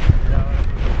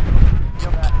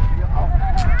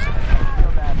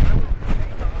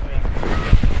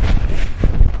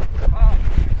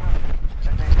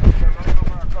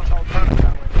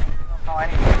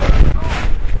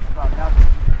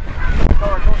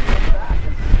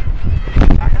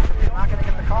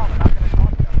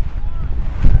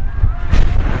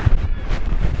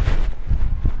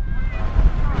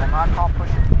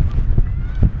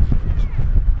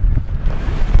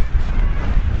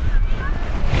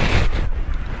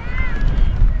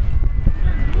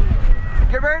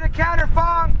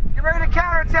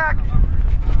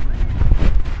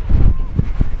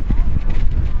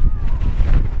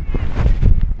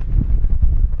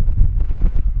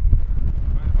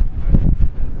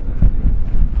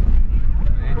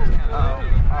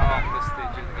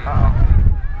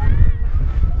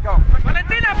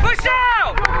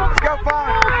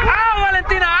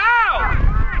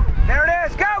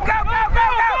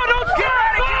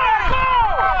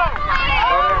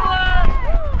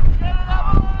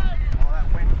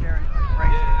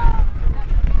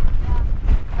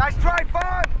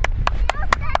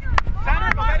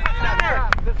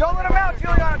 Don't let him out,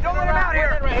 Juliana. Don't let him out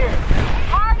here.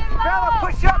 Bella,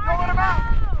 push up. Don't let him out.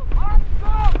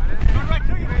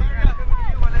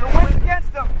 The wind's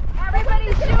against him. Everybody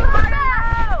shoot hard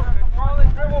out.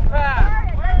 Dribble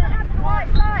pass. Right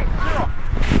there.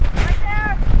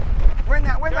 Win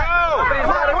that. Come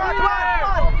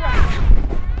on.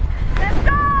 Let's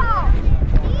go.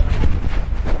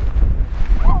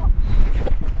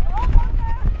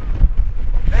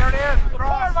 There it is.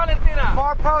 Far, Valentina.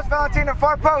 Far post, Valentina.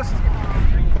 Far post.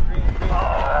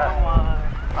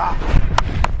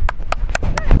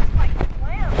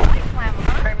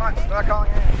 Very much. They're not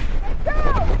calling it in.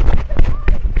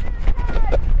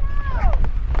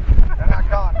 They're not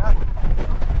calling nothing.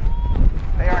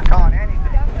 They aren't calling anything.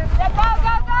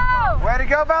 Go. Way to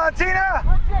go, Valentina!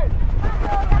 Go.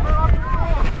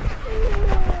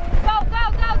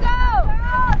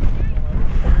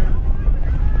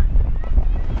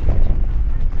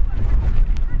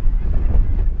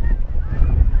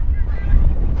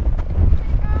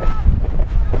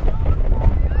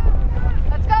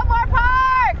 Let's go, Moore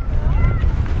Park!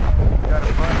 Got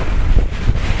it, bud.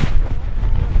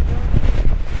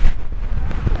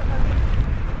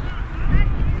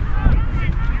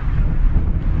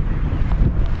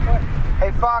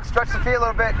 Hey, Fox, stretch the feet a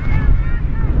little bit.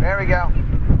 There we go.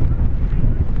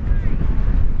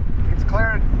 It's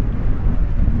cleared.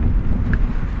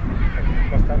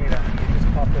 Must tell me that. You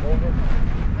just popped it over.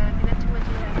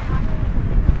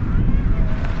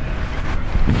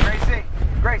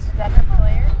 Grace. Is that the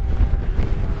player?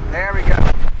 There we go.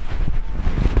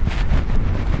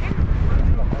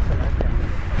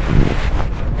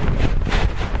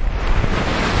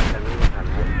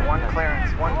 One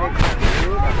clearance, one big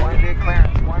clearance, one big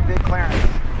clearance, one big clearance.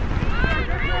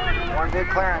 One big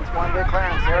clearance, one big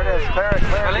clearance. There it is. Clear it,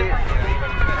 clear it.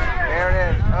 There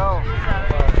it is. Oh.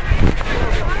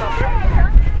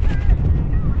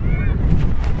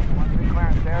 One big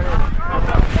clearance. There it is.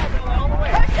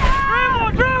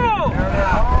 Dribble! There it is.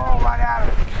 Oh, right at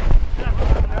it.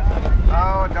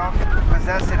 Oh, don't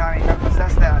possess it, honey. Don't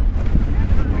possess that.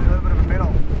 Make a little bit of a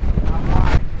middle. Not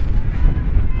wide.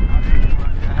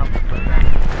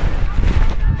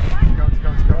 Let's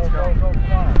go.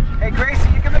 Hey, Gracie,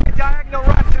 you can make a diagonal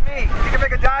run to me. You can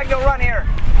make a diagonal run here.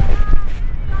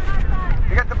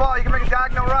 You got the ball. You can make a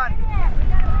diagonal run.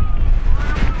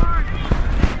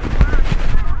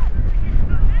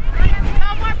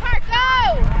 Go, Moore Park, go!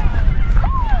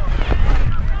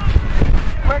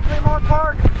 Quickly, Moore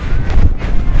Park.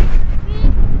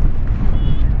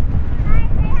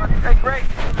 Hey, great.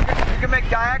 You can make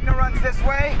diagonal runs this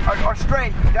way or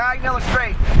straight. Diagonal or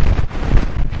straight.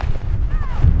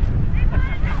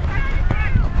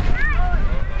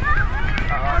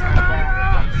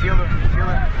 Shield it.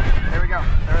 There we go.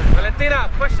 There it is. Valentina,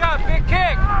 push up, big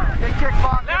kick. Big kick,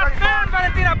 Fawn. Left turn,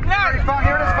 Valentina, Ready, plan. Fawn.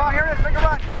 Here it is, Fawn. Here it is. Make a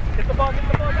run. Get the ball.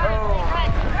 Oh.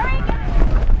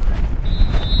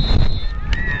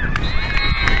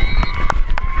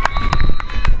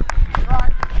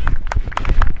 Right.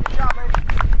 Good job, baby.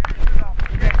 Good job.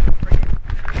 Okay. Bring it.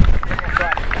 Bring it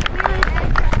back. I don't know.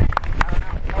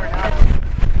 Or not.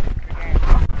 Good game.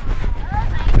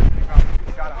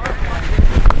 Good shot.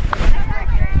 Great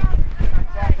game.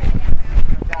 Fantastic.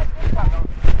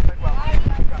 Played well.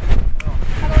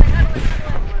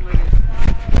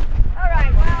 All right,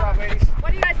 Good well, job, ladies. what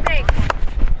do you guys think?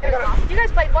 You gotta- You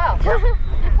guys played well.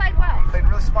 You played well. Played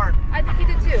really smart. I think you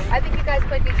did too. I think you guys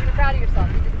played good. You were proud of yourself.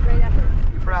 You did a great effort.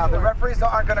 Be proud. The referees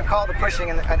aren't going to call the pushing,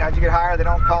 and as you get higher, they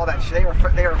don't call that shit. They were.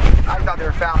 I thought they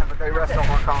were fouling, but the refs don't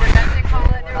want to call They it. didn't call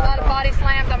it. There were a lot of body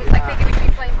slams. I was like thinking we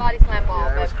keep playing body slam ball,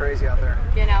 Yeah, it was but crazy out there.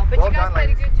 you know. But Well you guys done, played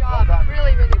a ladies. good job. Well done.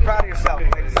 Really, really Be good. proud of yourself,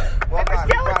 ladies. Well And done. we're still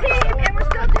Be a proud of team, yourself. and we're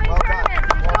still doing Well done. tournaments,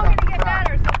 and we're Well still done. going to get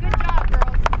better. So good job,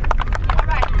 girls. All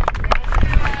right.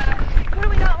 Who do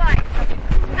we not like?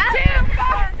 2,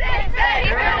 4, 6, 8.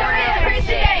 You really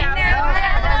appreciate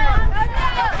it.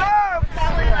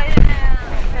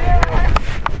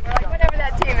 Whatever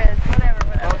that team is. Whatever.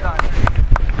 Well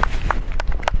done.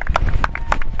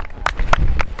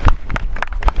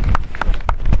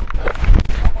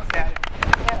 Almost had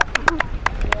it.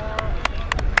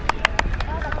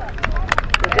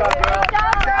 Good job,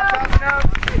 girl.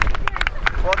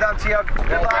 Well done, Tia. Good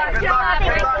luck. Good luck. Good luck.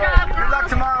 Nice job. Good luck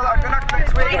tomorrow. Good luck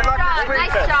next week. Good luck next week.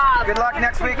 Nice job. Good luck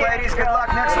next week, ladies. Good luck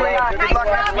next week. Good luck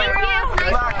next week.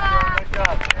 Good luck.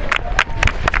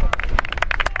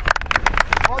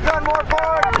 Well done, Moore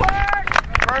Park.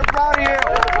 Very proud of you.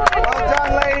 Well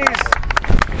done, ladies.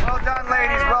 Well done,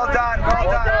 ladies. Well done. Well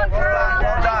done. Well done.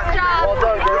 Well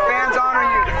done. The fans honor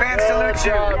you. The fans salute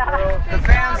you. The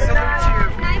fans salute you.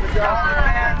 All the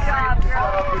fans. Good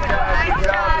job. Good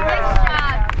job.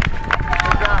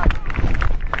 Good job.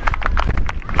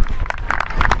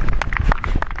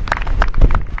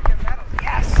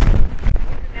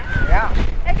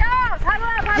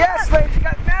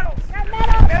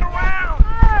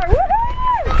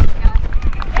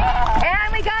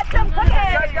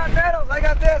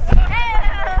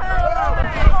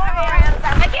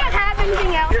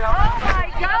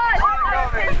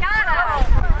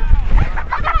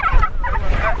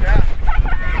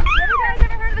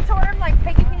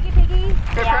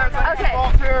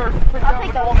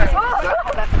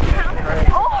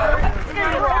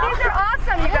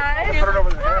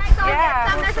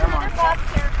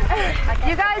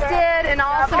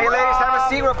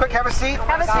 have a seat.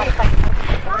 Have a seat.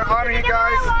 We're gonna honor you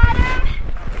guys.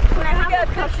 Can I have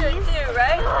a picture too,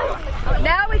 right?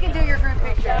 Now we can do your group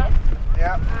picture.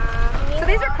 Yeah. So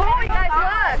these are cool, you guys.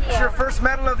 Look. It's your first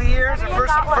medal of the year. It's your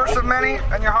first of many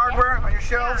on your hardware, on your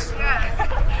shelves.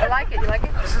 I like it. You like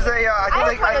it? This is a. I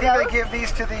think they give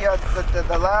these to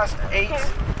the last eight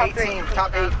teams,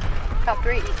 top 8. Top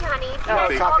 3. Honey, No,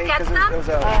 let's top all 8 get because some. there's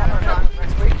a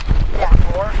next week. Yeah.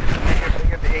 4. They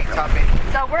give the 8 top 8.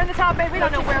 So we're in the top 8. We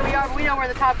don't know where we are, but we know we're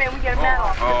in the top 8. We get a medal.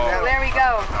 Oh. So there we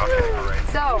go. Okay, all right.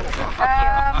 So,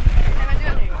 am I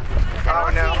doing it?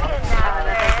 Oh no.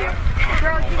 Thank you.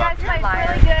 Girls, you guys played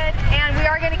really good, and we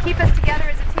are going to keep us together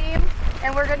as a team,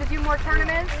 and we're going to do more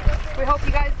tournaments. We hope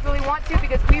you guys really want to,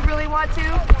 because we really want to,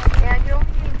 and you're only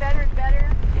getting better and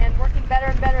better, and working better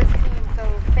and better as a team. So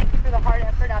thank you for the hard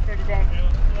effort out there today.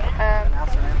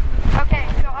 Okay,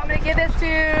 so I'm going to give this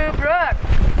to Brooke.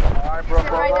 All right, Brooke.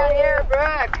 Sit right down here,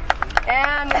 Brooke.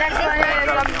 And the next one is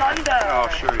Amanda. Oh,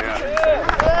 sure, yeah.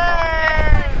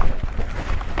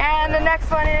 And the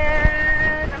next one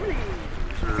is Emily.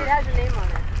 See, it has your name on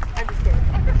it. I'm just kidding.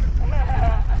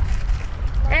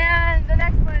 And the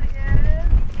next one is...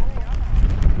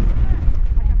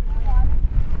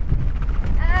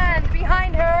 And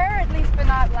behind her, at least but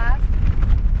not last.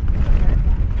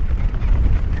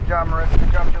 Good job, Marissa.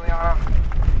 Good job, Juliana.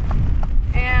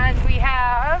 And we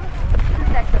have... Who's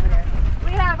next over there?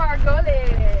 We have our goalie.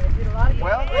 Did a lot of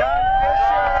Well done,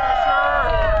 Fisher.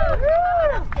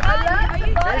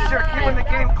 Fisher, keeping the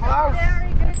game close.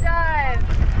 Very good done.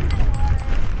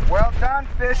 Well done,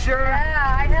 Fisher.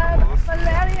 Yeah, I have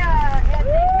Valeria.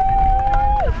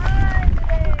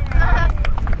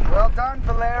 Well done,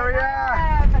 Valeria.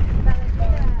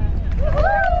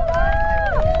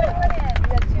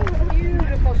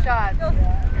 Beautiful shots.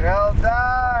 Well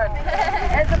done.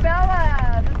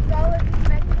 Isabella, the solid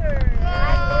defender.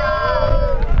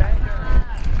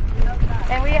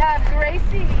 And we have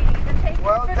Gracie.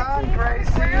 Well done,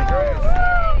 Gracie.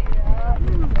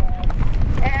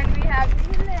 And we have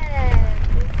Dylan.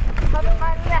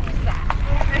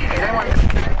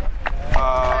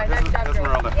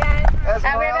 Esmeralda.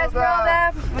 And we have Esmeralda.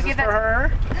 We'll give that to her.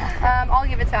 I'll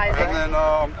give it to Isaac. And then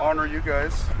honor you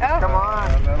guys. Oh. Come on.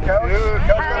 Coach,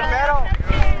 got a medal.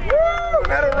 Woo,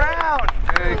 medal round.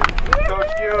 Hey,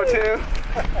 Coach Gio too.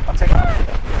 I'll take it.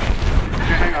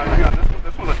 Okay, hang on.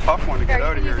 This one's a tough one to get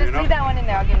out of here, you know? Leave that one in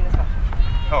there. I'll give him this one.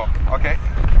 Oh, okay.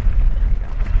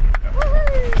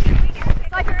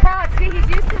 It's like a cross. See, he's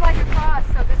used to like a cross,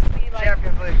 so this would be like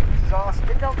Champions League. This is awesome.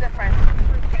 it's a little different.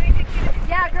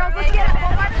 Yeah, girls, let's get it.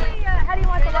 Well, why don't we, how do you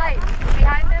want the light?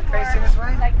 Behind them? Or Facing this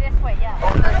way? like this way, yeah.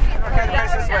 Okay,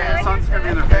 face this way. The sun's gonna be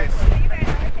in their face.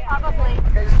 Probably.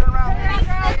 Okay, just turn around.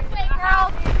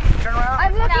 Girls, Turn around.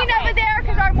 I'm looking over there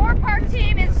because our Moore Park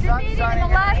team is defeating in the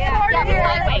last quarter here.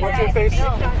 What's your face? You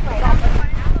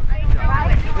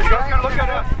guys gotta look at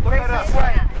us. Look at us. This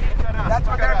way. That's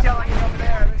what they're telling you over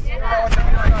there. They know what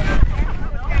they're doing.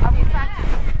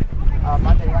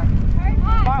 Monday, right?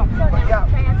 Tomorrow. What do you got?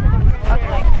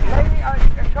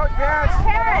 Coach Parents,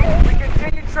 we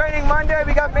continue training Monday.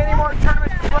 We got many more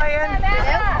tournaments to play in.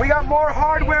 We got more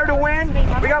hardware to win.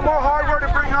 We got more hardware to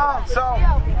bring home. So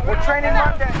we're training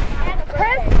Monday.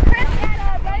 Chris,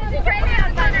 is training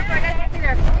on Thunder, so I guess we'll see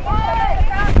there.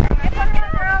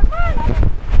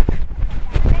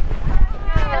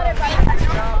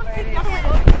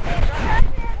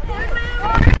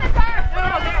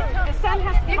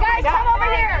 You guys come over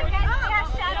here.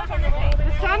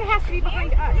 The sun has to be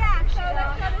behind us. Yeah, so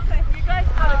you guys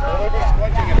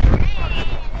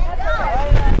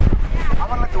I'm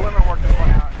going to let the women work this one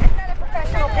out.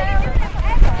 professional picture.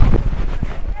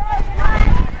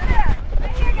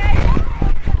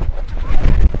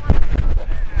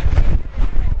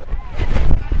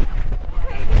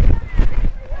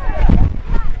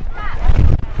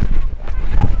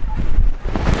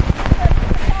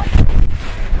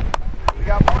 We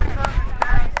got more tournaments.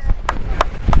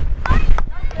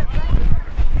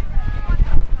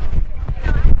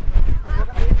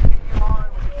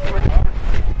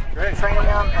 Training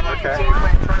them and then continue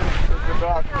playing tournaments. There's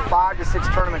about 5 to 6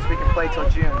 tournaments we can play till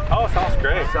June. Oh, sounds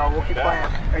great. So we'll keep playing.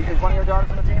 Is one of your daughters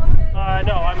on the team?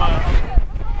 No, I'm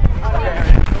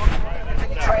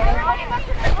Training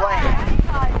and playing.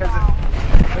 Because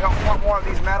we don't want more of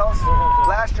these medals.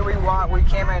 Last year we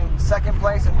came in 2nd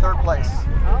place and 3rd place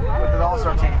with the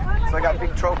All-Star team. So they got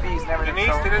big trophies and everything.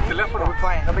 So we'll be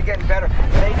playing. They'll be getting better.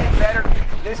 They get better.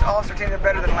 This All-Star team did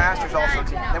better than last year's All-Star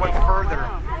team. They went further.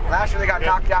 Last year they got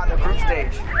knocked out in the group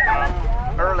stage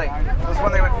early. This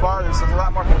one they went farther, so there's a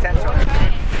lot more potential.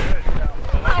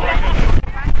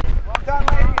 Well done,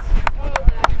 ladies.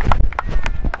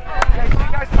 Okay, see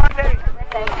you guys Monday.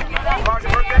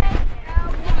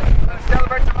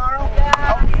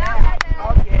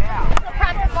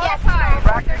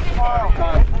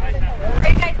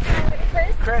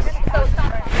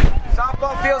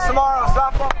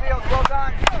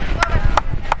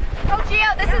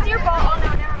 was your ball? Oh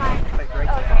no, never mind. Great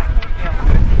Okay.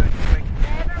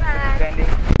 Never mind. Bending.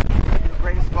 The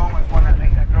greatest moment was one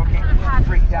that girl came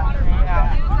freaked out.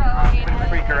 Yeah.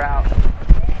 Freak her out.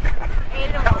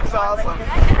 That was awesome.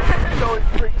 It always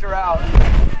freaked her out.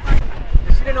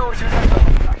 She didn't know what she was doing.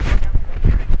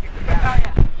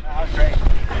 That was great.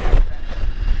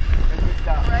 Good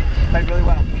stuff. Played really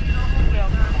well. Really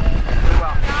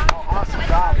well. Oh, awesome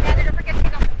job.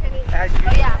 As you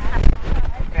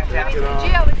fantastic.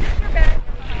 Gio, is this your bag?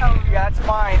 Yeah, that's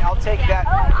mine. I'll take that.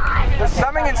 There's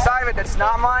something inside of it that's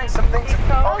not mine. Some things.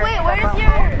 Oh wait, where's your?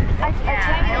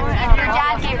 Your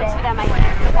dad gave it to them, I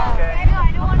guess. Okay.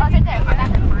 Oh, it's right there.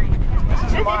 This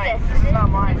is mine. This is not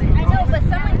mine. I know, but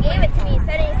someone gave it to me,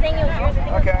 saying it was yours. I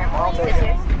think Okay, well, I'll take it.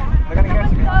 They're gonna get it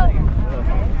to me. I'll take it.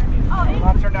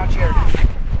 I'll turn down chairs.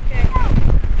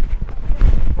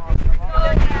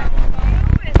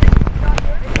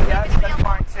 Yeah, that's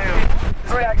mine too.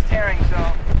 This bag's tearing, so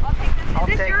I'll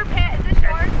take Is this it. your pet? Is this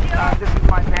yours, Gio? This is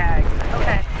my bag.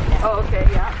 Okay. Oh, okay,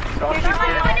 yeah. So I'll keep it.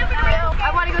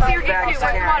 I want to go see your game too. Where's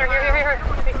the water? Here.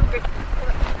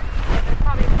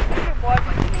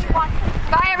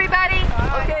 Bye, everybody.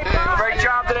 Okay, bye. Great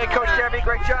job today, Coach Debbie.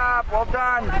 Great job. Well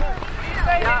done.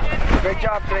 Great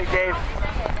job today, Dave.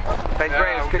 Played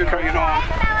great. It was good coaching.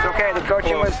 It's okay. The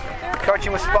coaching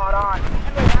was spot on.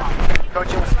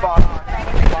 Coaching was spot on.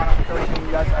 Spot on coaching.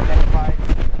 You guys identified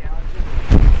challenges.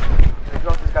 The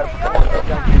girls just got to perform. They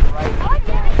got to get it right.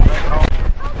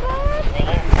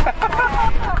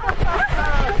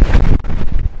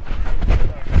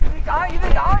 You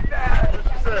think I'm bad?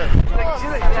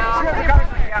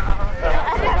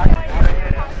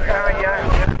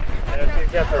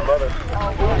 Yes, her mother.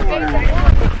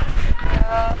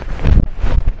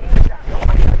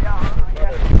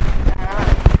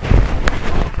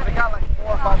 They got like 4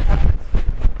 or 5 minutes.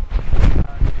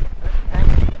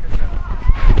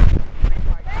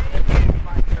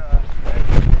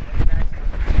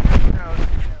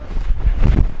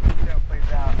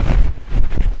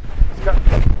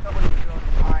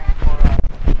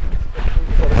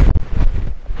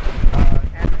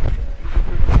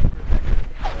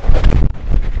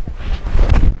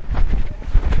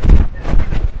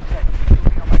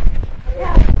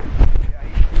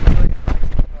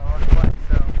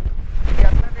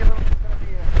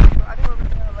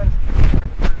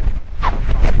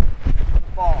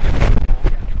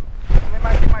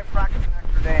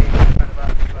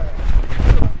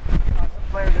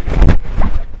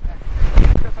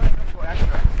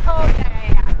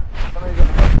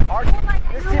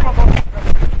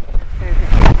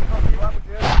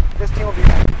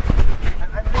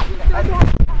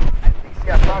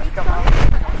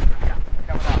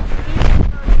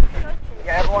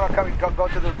 Go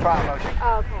to the trial motion.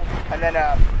 Oh, okay. And then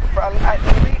at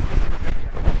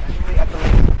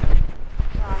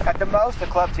the most, the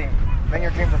club team. Then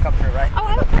your dreams will come true, right? Oh,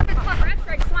 I was perfect club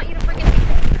rapture. I just want you to forget me.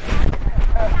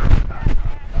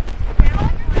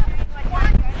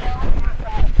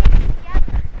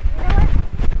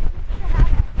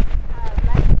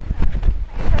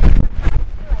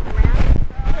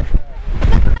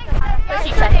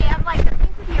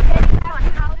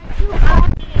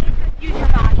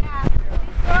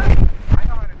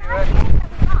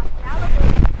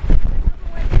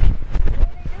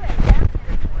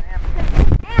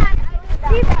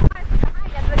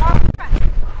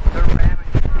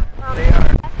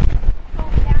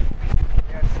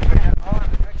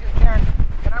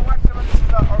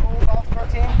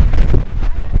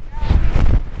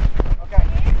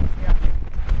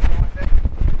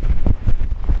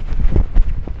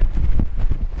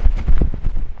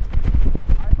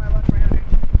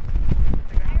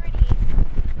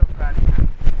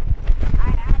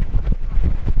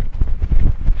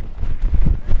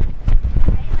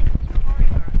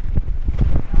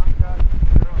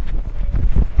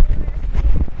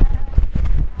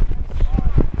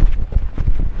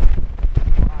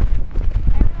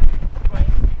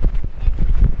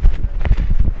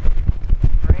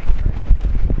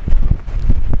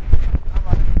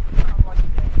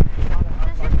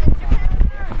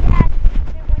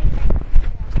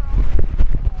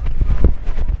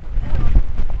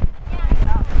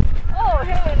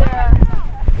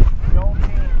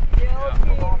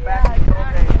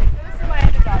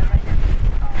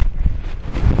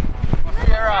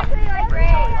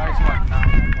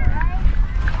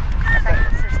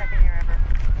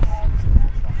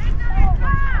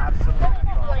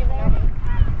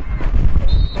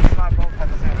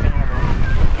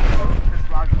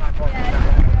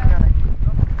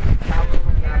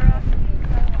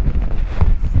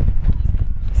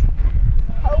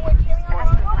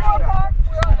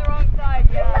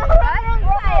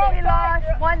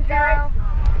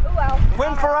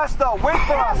 for us though. Win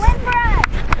for us. Win for us.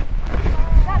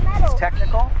 Got medals.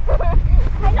 Technical. I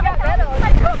got medals.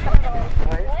 I got medals.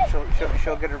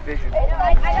 She'll get her vision. I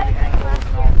got medals last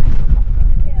year.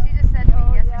 She just said to me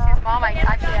yesterday, she says, Mom, I think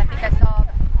I saw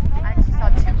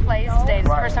 2 plays today. It's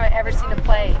the first time I've ever seen a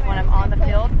play when I'm on the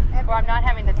field where I'm not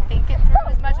having to think it through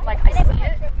as much. I'm like, I see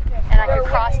it and I can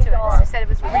cross to it. She said it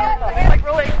was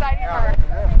really exciting for her.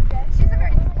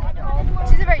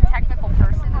 She's a very technical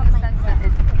person in the sense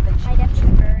that she's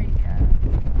very.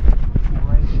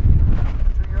 2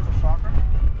 years of soccer.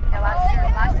 Yeah,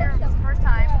 last year was the first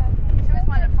time she always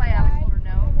wanted to play. I always told her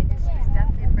no because she was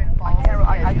deathly afraid of balls. I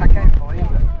can't even believe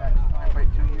that. I played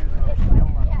 2 years and she's still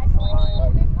not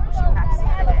alive. She practices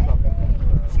every day.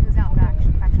 She goes out back. She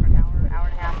practices for an hour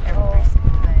and a half every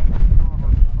single day.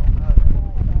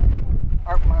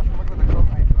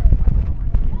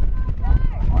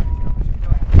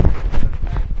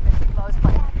 She loves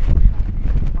playing. I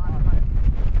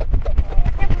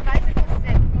can't believe Isaac was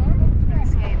sick for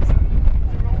these games. It's a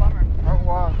real bummer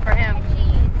for him.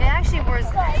 It actually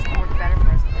worked better for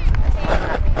us as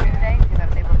not being here today because I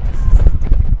was able to just stick to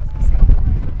the same.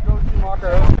 It's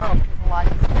a lot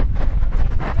easier.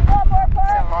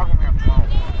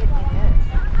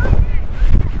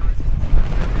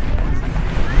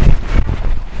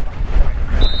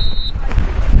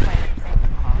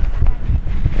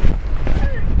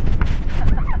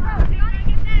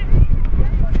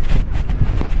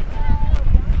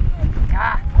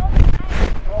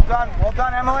 Well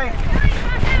done, Emily. We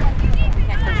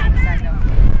can't coach from the side though.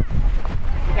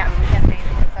 We can't say anything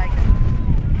from the side.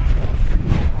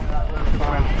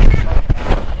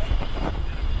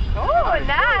 Oh,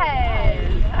 nice!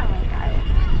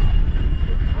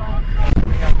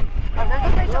 Oh, there's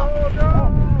a Rachel. Oh,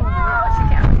 she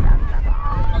can't run fast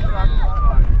enough.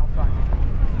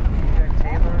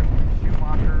 Taylor,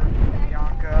 Schumacher,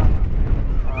 Bianca,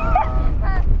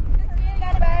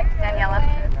 Daniela.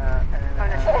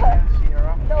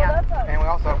 Sierra. Yeah. And we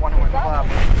also have one who went club.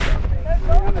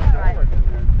 Right.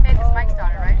 Hey, this is Mike's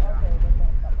daughter, right?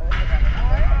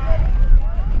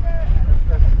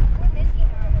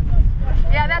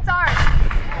 Yeah, that's ours.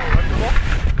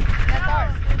 That's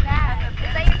ours.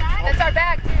 That's our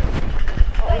bag, too.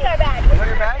 Where's our bag? Is that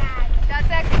your bag? That's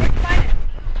actually where you find it.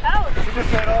 Oh. You just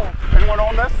said, oh, anyone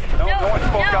own this? No one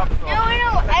spoke up. So. No,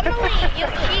 Emily, she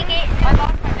gave. I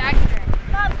lost my bag today.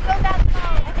 Mom, go back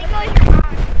home. I think it was your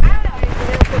mom. I don't know.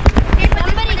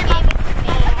 Somebody gave it to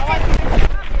me.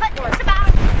 But it's about.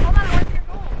 Hold on, what's your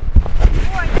goal?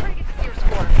 Oh, I'm trying to get to see your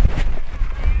score.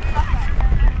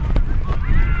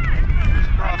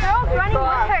 That girl's running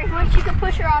with her. She could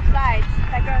push her off sides.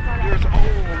 That girl's running.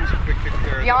 There's a quick kick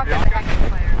there. Bianca's a heck of a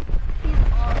player.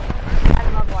 I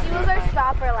love watching She was her our play.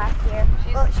 stopper last year.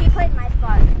 She played my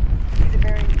spot. She's a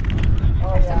very...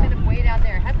 There's a bit of way down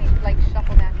there. Have me,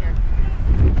 shuffle down here.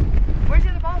 Where's the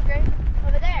other balls, Grace?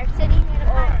 Over there, sitting in a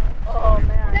pile. Oh,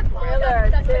 man. That ball got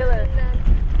stuck in the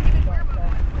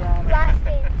last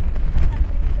game.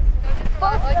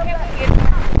 Both of them.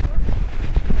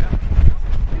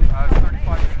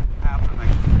 35 minutes half, I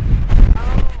think.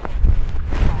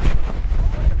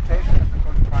 Temptation is to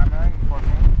coach primary before me.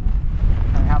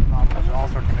 And have them all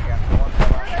sorts of again.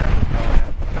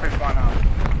 It'll be fun, huh?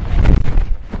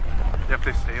 If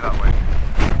they stay that way.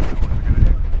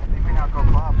 They may not go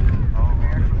club. They may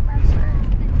actually stay.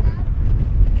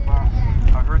 Wow.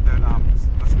 I heard that,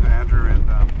 listen to Andrew and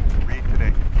Reed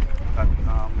today, that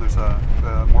there's the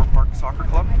Moore Park Soccer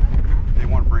Club. They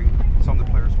want to bring, some of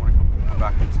the players want to come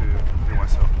back into the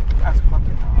USL. That's a club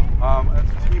team.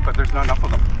 It's a team, but there's not enough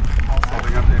of them. So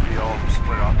they're going to be all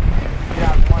split up.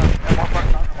 Yeah, one part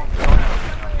soccer wants to go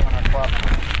on our club.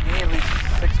 You need at least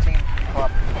 16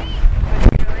 club.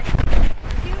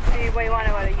 What do you want?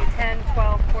 What are you 10,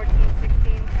 12, 14,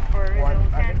 16? Or is it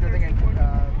I 10, think they're 13, thinking 14?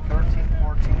 13,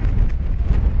 14.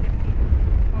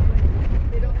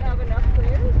 They don't have enough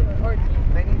players or teams?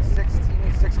 They need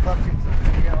 6 club teams to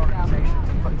be an organization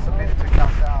to submit it to Cal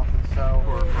South. So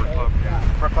For a club, yeah.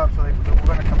 for a club, so we're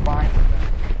going to combine with them.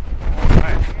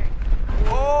 Nice.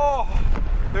 Oh,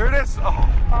 there it is. Oh.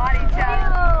 Body check.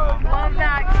 Love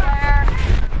that, Claire.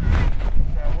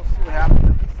 So we'll see what happens.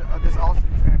 At least this also is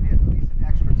going to be at least an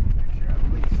extra team next year. At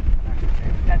least an extra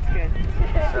team. That's good.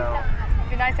 So It'd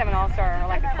be nice to have an all-star or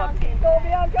like a club team.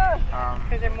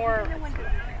 Because they're more...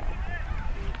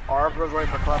 Arb goes away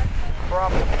for club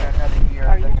probably another year.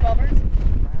 Are you 12ers?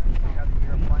 Another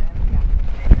year playing.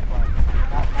 But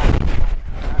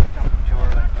not jumping too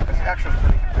early. Because the extra's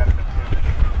pretty competitive too.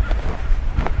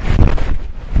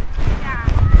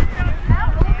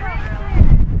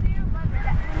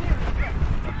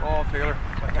 Oh, Taylor.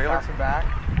 Taylor. Pass it back.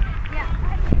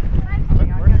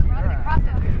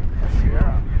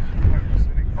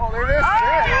 look at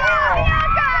this.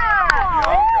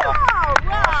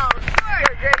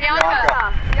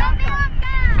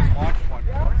 Just launched one.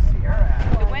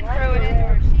 The wind threw it into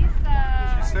her.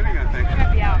 She's sitting, I think. She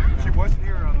might be out. She wasn't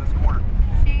here on this corner.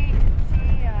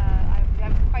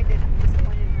 I'm quite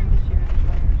disappointed in her this year.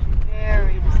 She's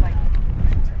very just like,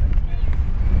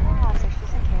 oh, so she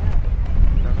doesn't care.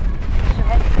 She'll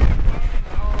head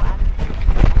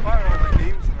The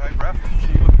games that I reffed,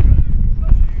 she looked good.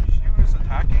 She was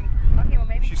attacking. Okay, well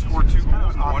maybe She scored 2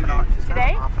 goals in the one game.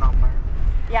 today? Off and on player.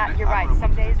 Yeah, you're right.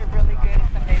 Some days are really good and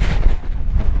some days are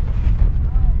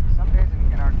Some days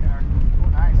in our oh,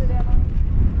 nice.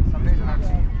 Some days in our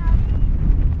team.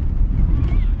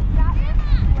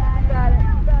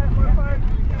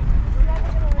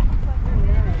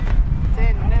 it's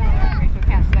in the middle of Rachel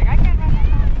can't. She's like, I can't run that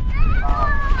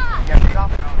fast. Yeah, she's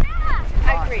off and on. She's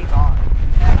I on, agree. She's on.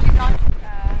 She's on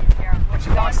yeah, And she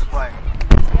wants to play.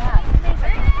 Yeah,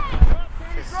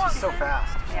 She's so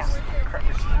fast. Yeah.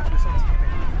 She's so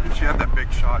teaming. She had that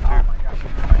big shot, Oh too. my gosh,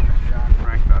 she's playing her shot.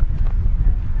 Ranked that.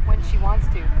 when she wants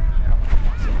to. Yeah, when she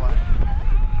wants to play.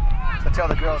 So tell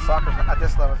the girls soccer at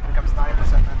this level it becomes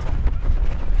 90% mental.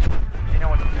 You know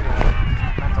what to do.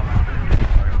 It's mental now.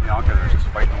 Bianca, they're just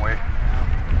fighting away.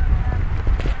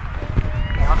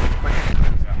 Bianca's quick.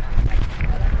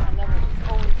 I love her. She's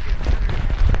always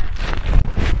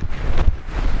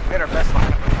We had our best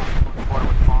lineup on the quarter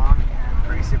with Fong and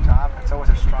Gracie up top, and so was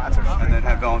her stride. And then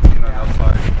had Valentina on the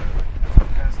outside.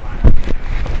 Best lineup.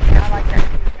 I like that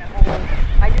too.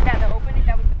 I did that in the opening.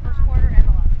 That was the first quarter and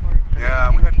the last quarter.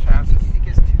 Yeah, we had chances. It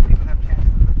gives two people that have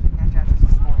chances. Literally have chances to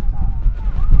score at the top.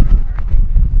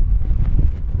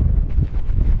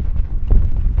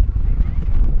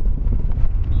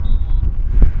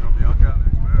 Bianca,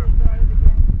 nice move.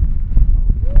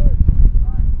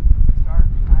 Start.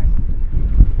 Nice.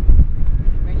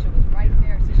 Rachel was right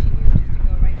there, so she knew just to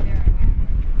go right there and wait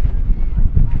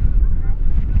for it.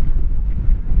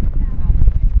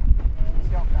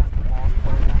 See how fast the ball's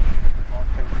played now? The ball's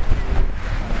played really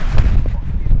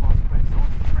the ball's quick, so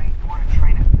when you train, you want to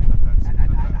train it at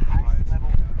the highest level.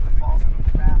 The ball's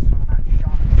moving fast, so they're not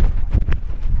shocked.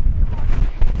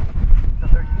 So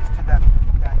if they're used to that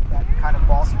kind of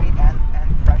ball speed and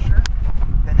pressure,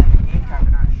 then in the game time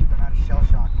they're not shell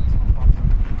shocked when someone bumps them.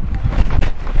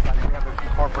 So I think we have to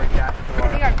incorporate that into I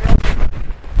think our our girls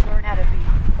should learn how to be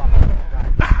bump. and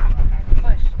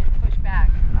push back.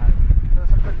 So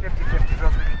some quick 50-50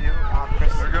 drills we can do.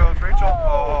 Chris, There goes Rachel.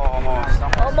 Oh, almost.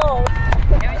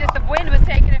 It was just the wind was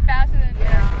taking it faster than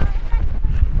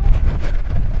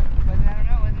But I don't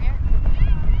know, wasn't it?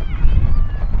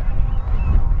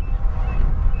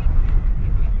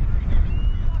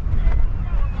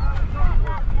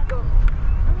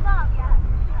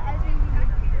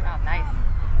 Oh, nice.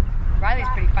 Riley's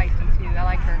pretty feisty too. I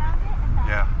like her.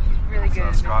 Yeah. She's really good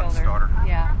as a Scott's midfielder. daughter.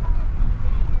 Yeah.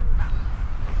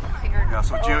 See her. Yeah,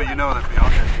 so Gio, you know that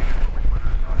Bianca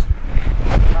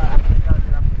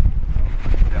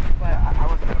What? I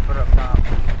wasn't going to put her up top.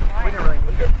 We didn't really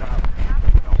need her up top.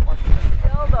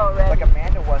 Like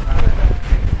Amanda was on it.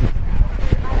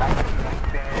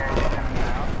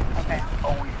 Okay.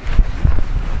 Always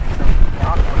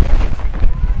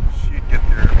she'd get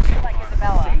there. She's like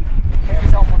Isabella.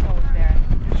 She's almost always there.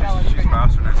 Isabella's She's pretty-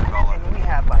 faster than Isabella. And we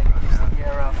had like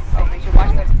Sierra, Oh, we should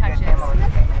watch those touches.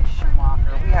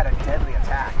 Schumacher. We had a deadly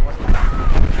attack. It wasn't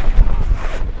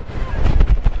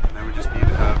And then we just need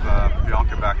to have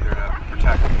Bianca back there to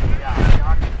protect. Yeah,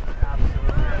 Bianca,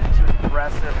 absolutely. She was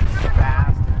aggressive and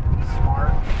fast and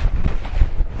smart.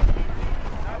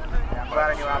 Yeah, I'm glad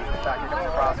I knew after the fact you're coming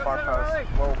across far post.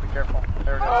 Whoa, be careful.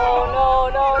 There it is.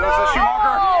 There's a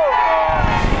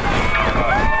Schumacher.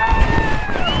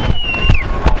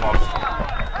 Almost.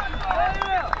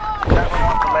 That one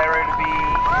wants Larry to be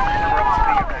corrupt to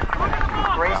be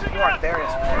Grace, you aren't there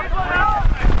yesterday.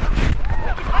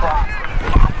 Cross.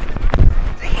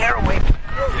 The hair away.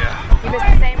 Yeah. He missed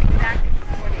the same exact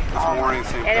This morning,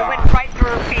 same and it thing. went right through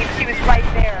her feet. She was right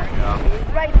there. Yeah. He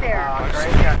was right there.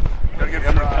 Great. Yeah. Gotta get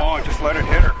him the ball and just let it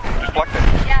hit her. Deflect it.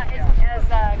 Yeah,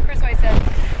 as Chris always says,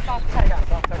 soft touch.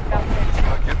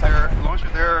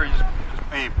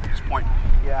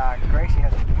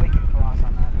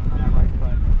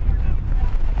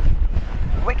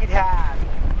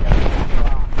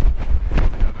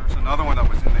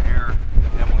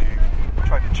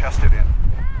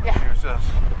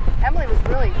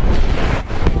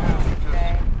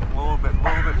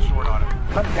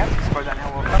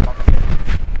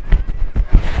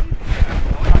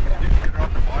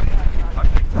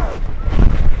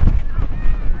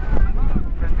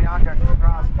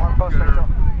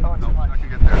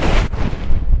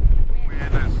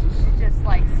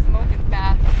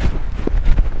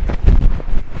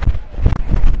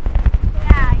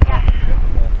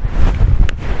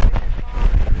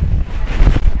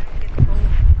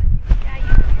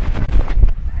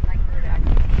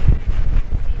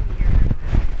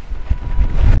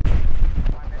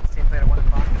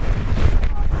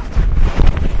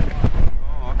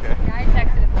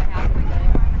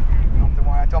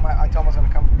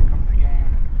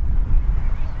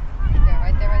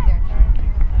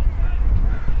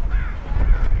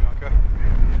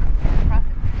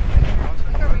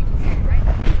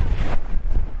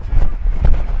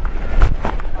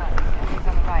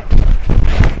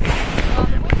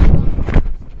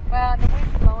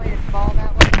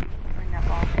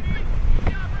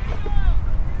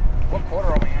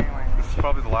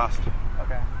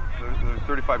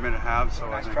 so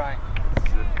I Nice think try.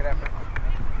 Good effort.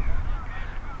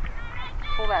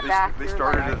 Pull that back. they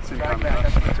started at the same Drag time. back.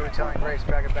 That's what we're telling Grace.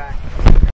 Drag it back.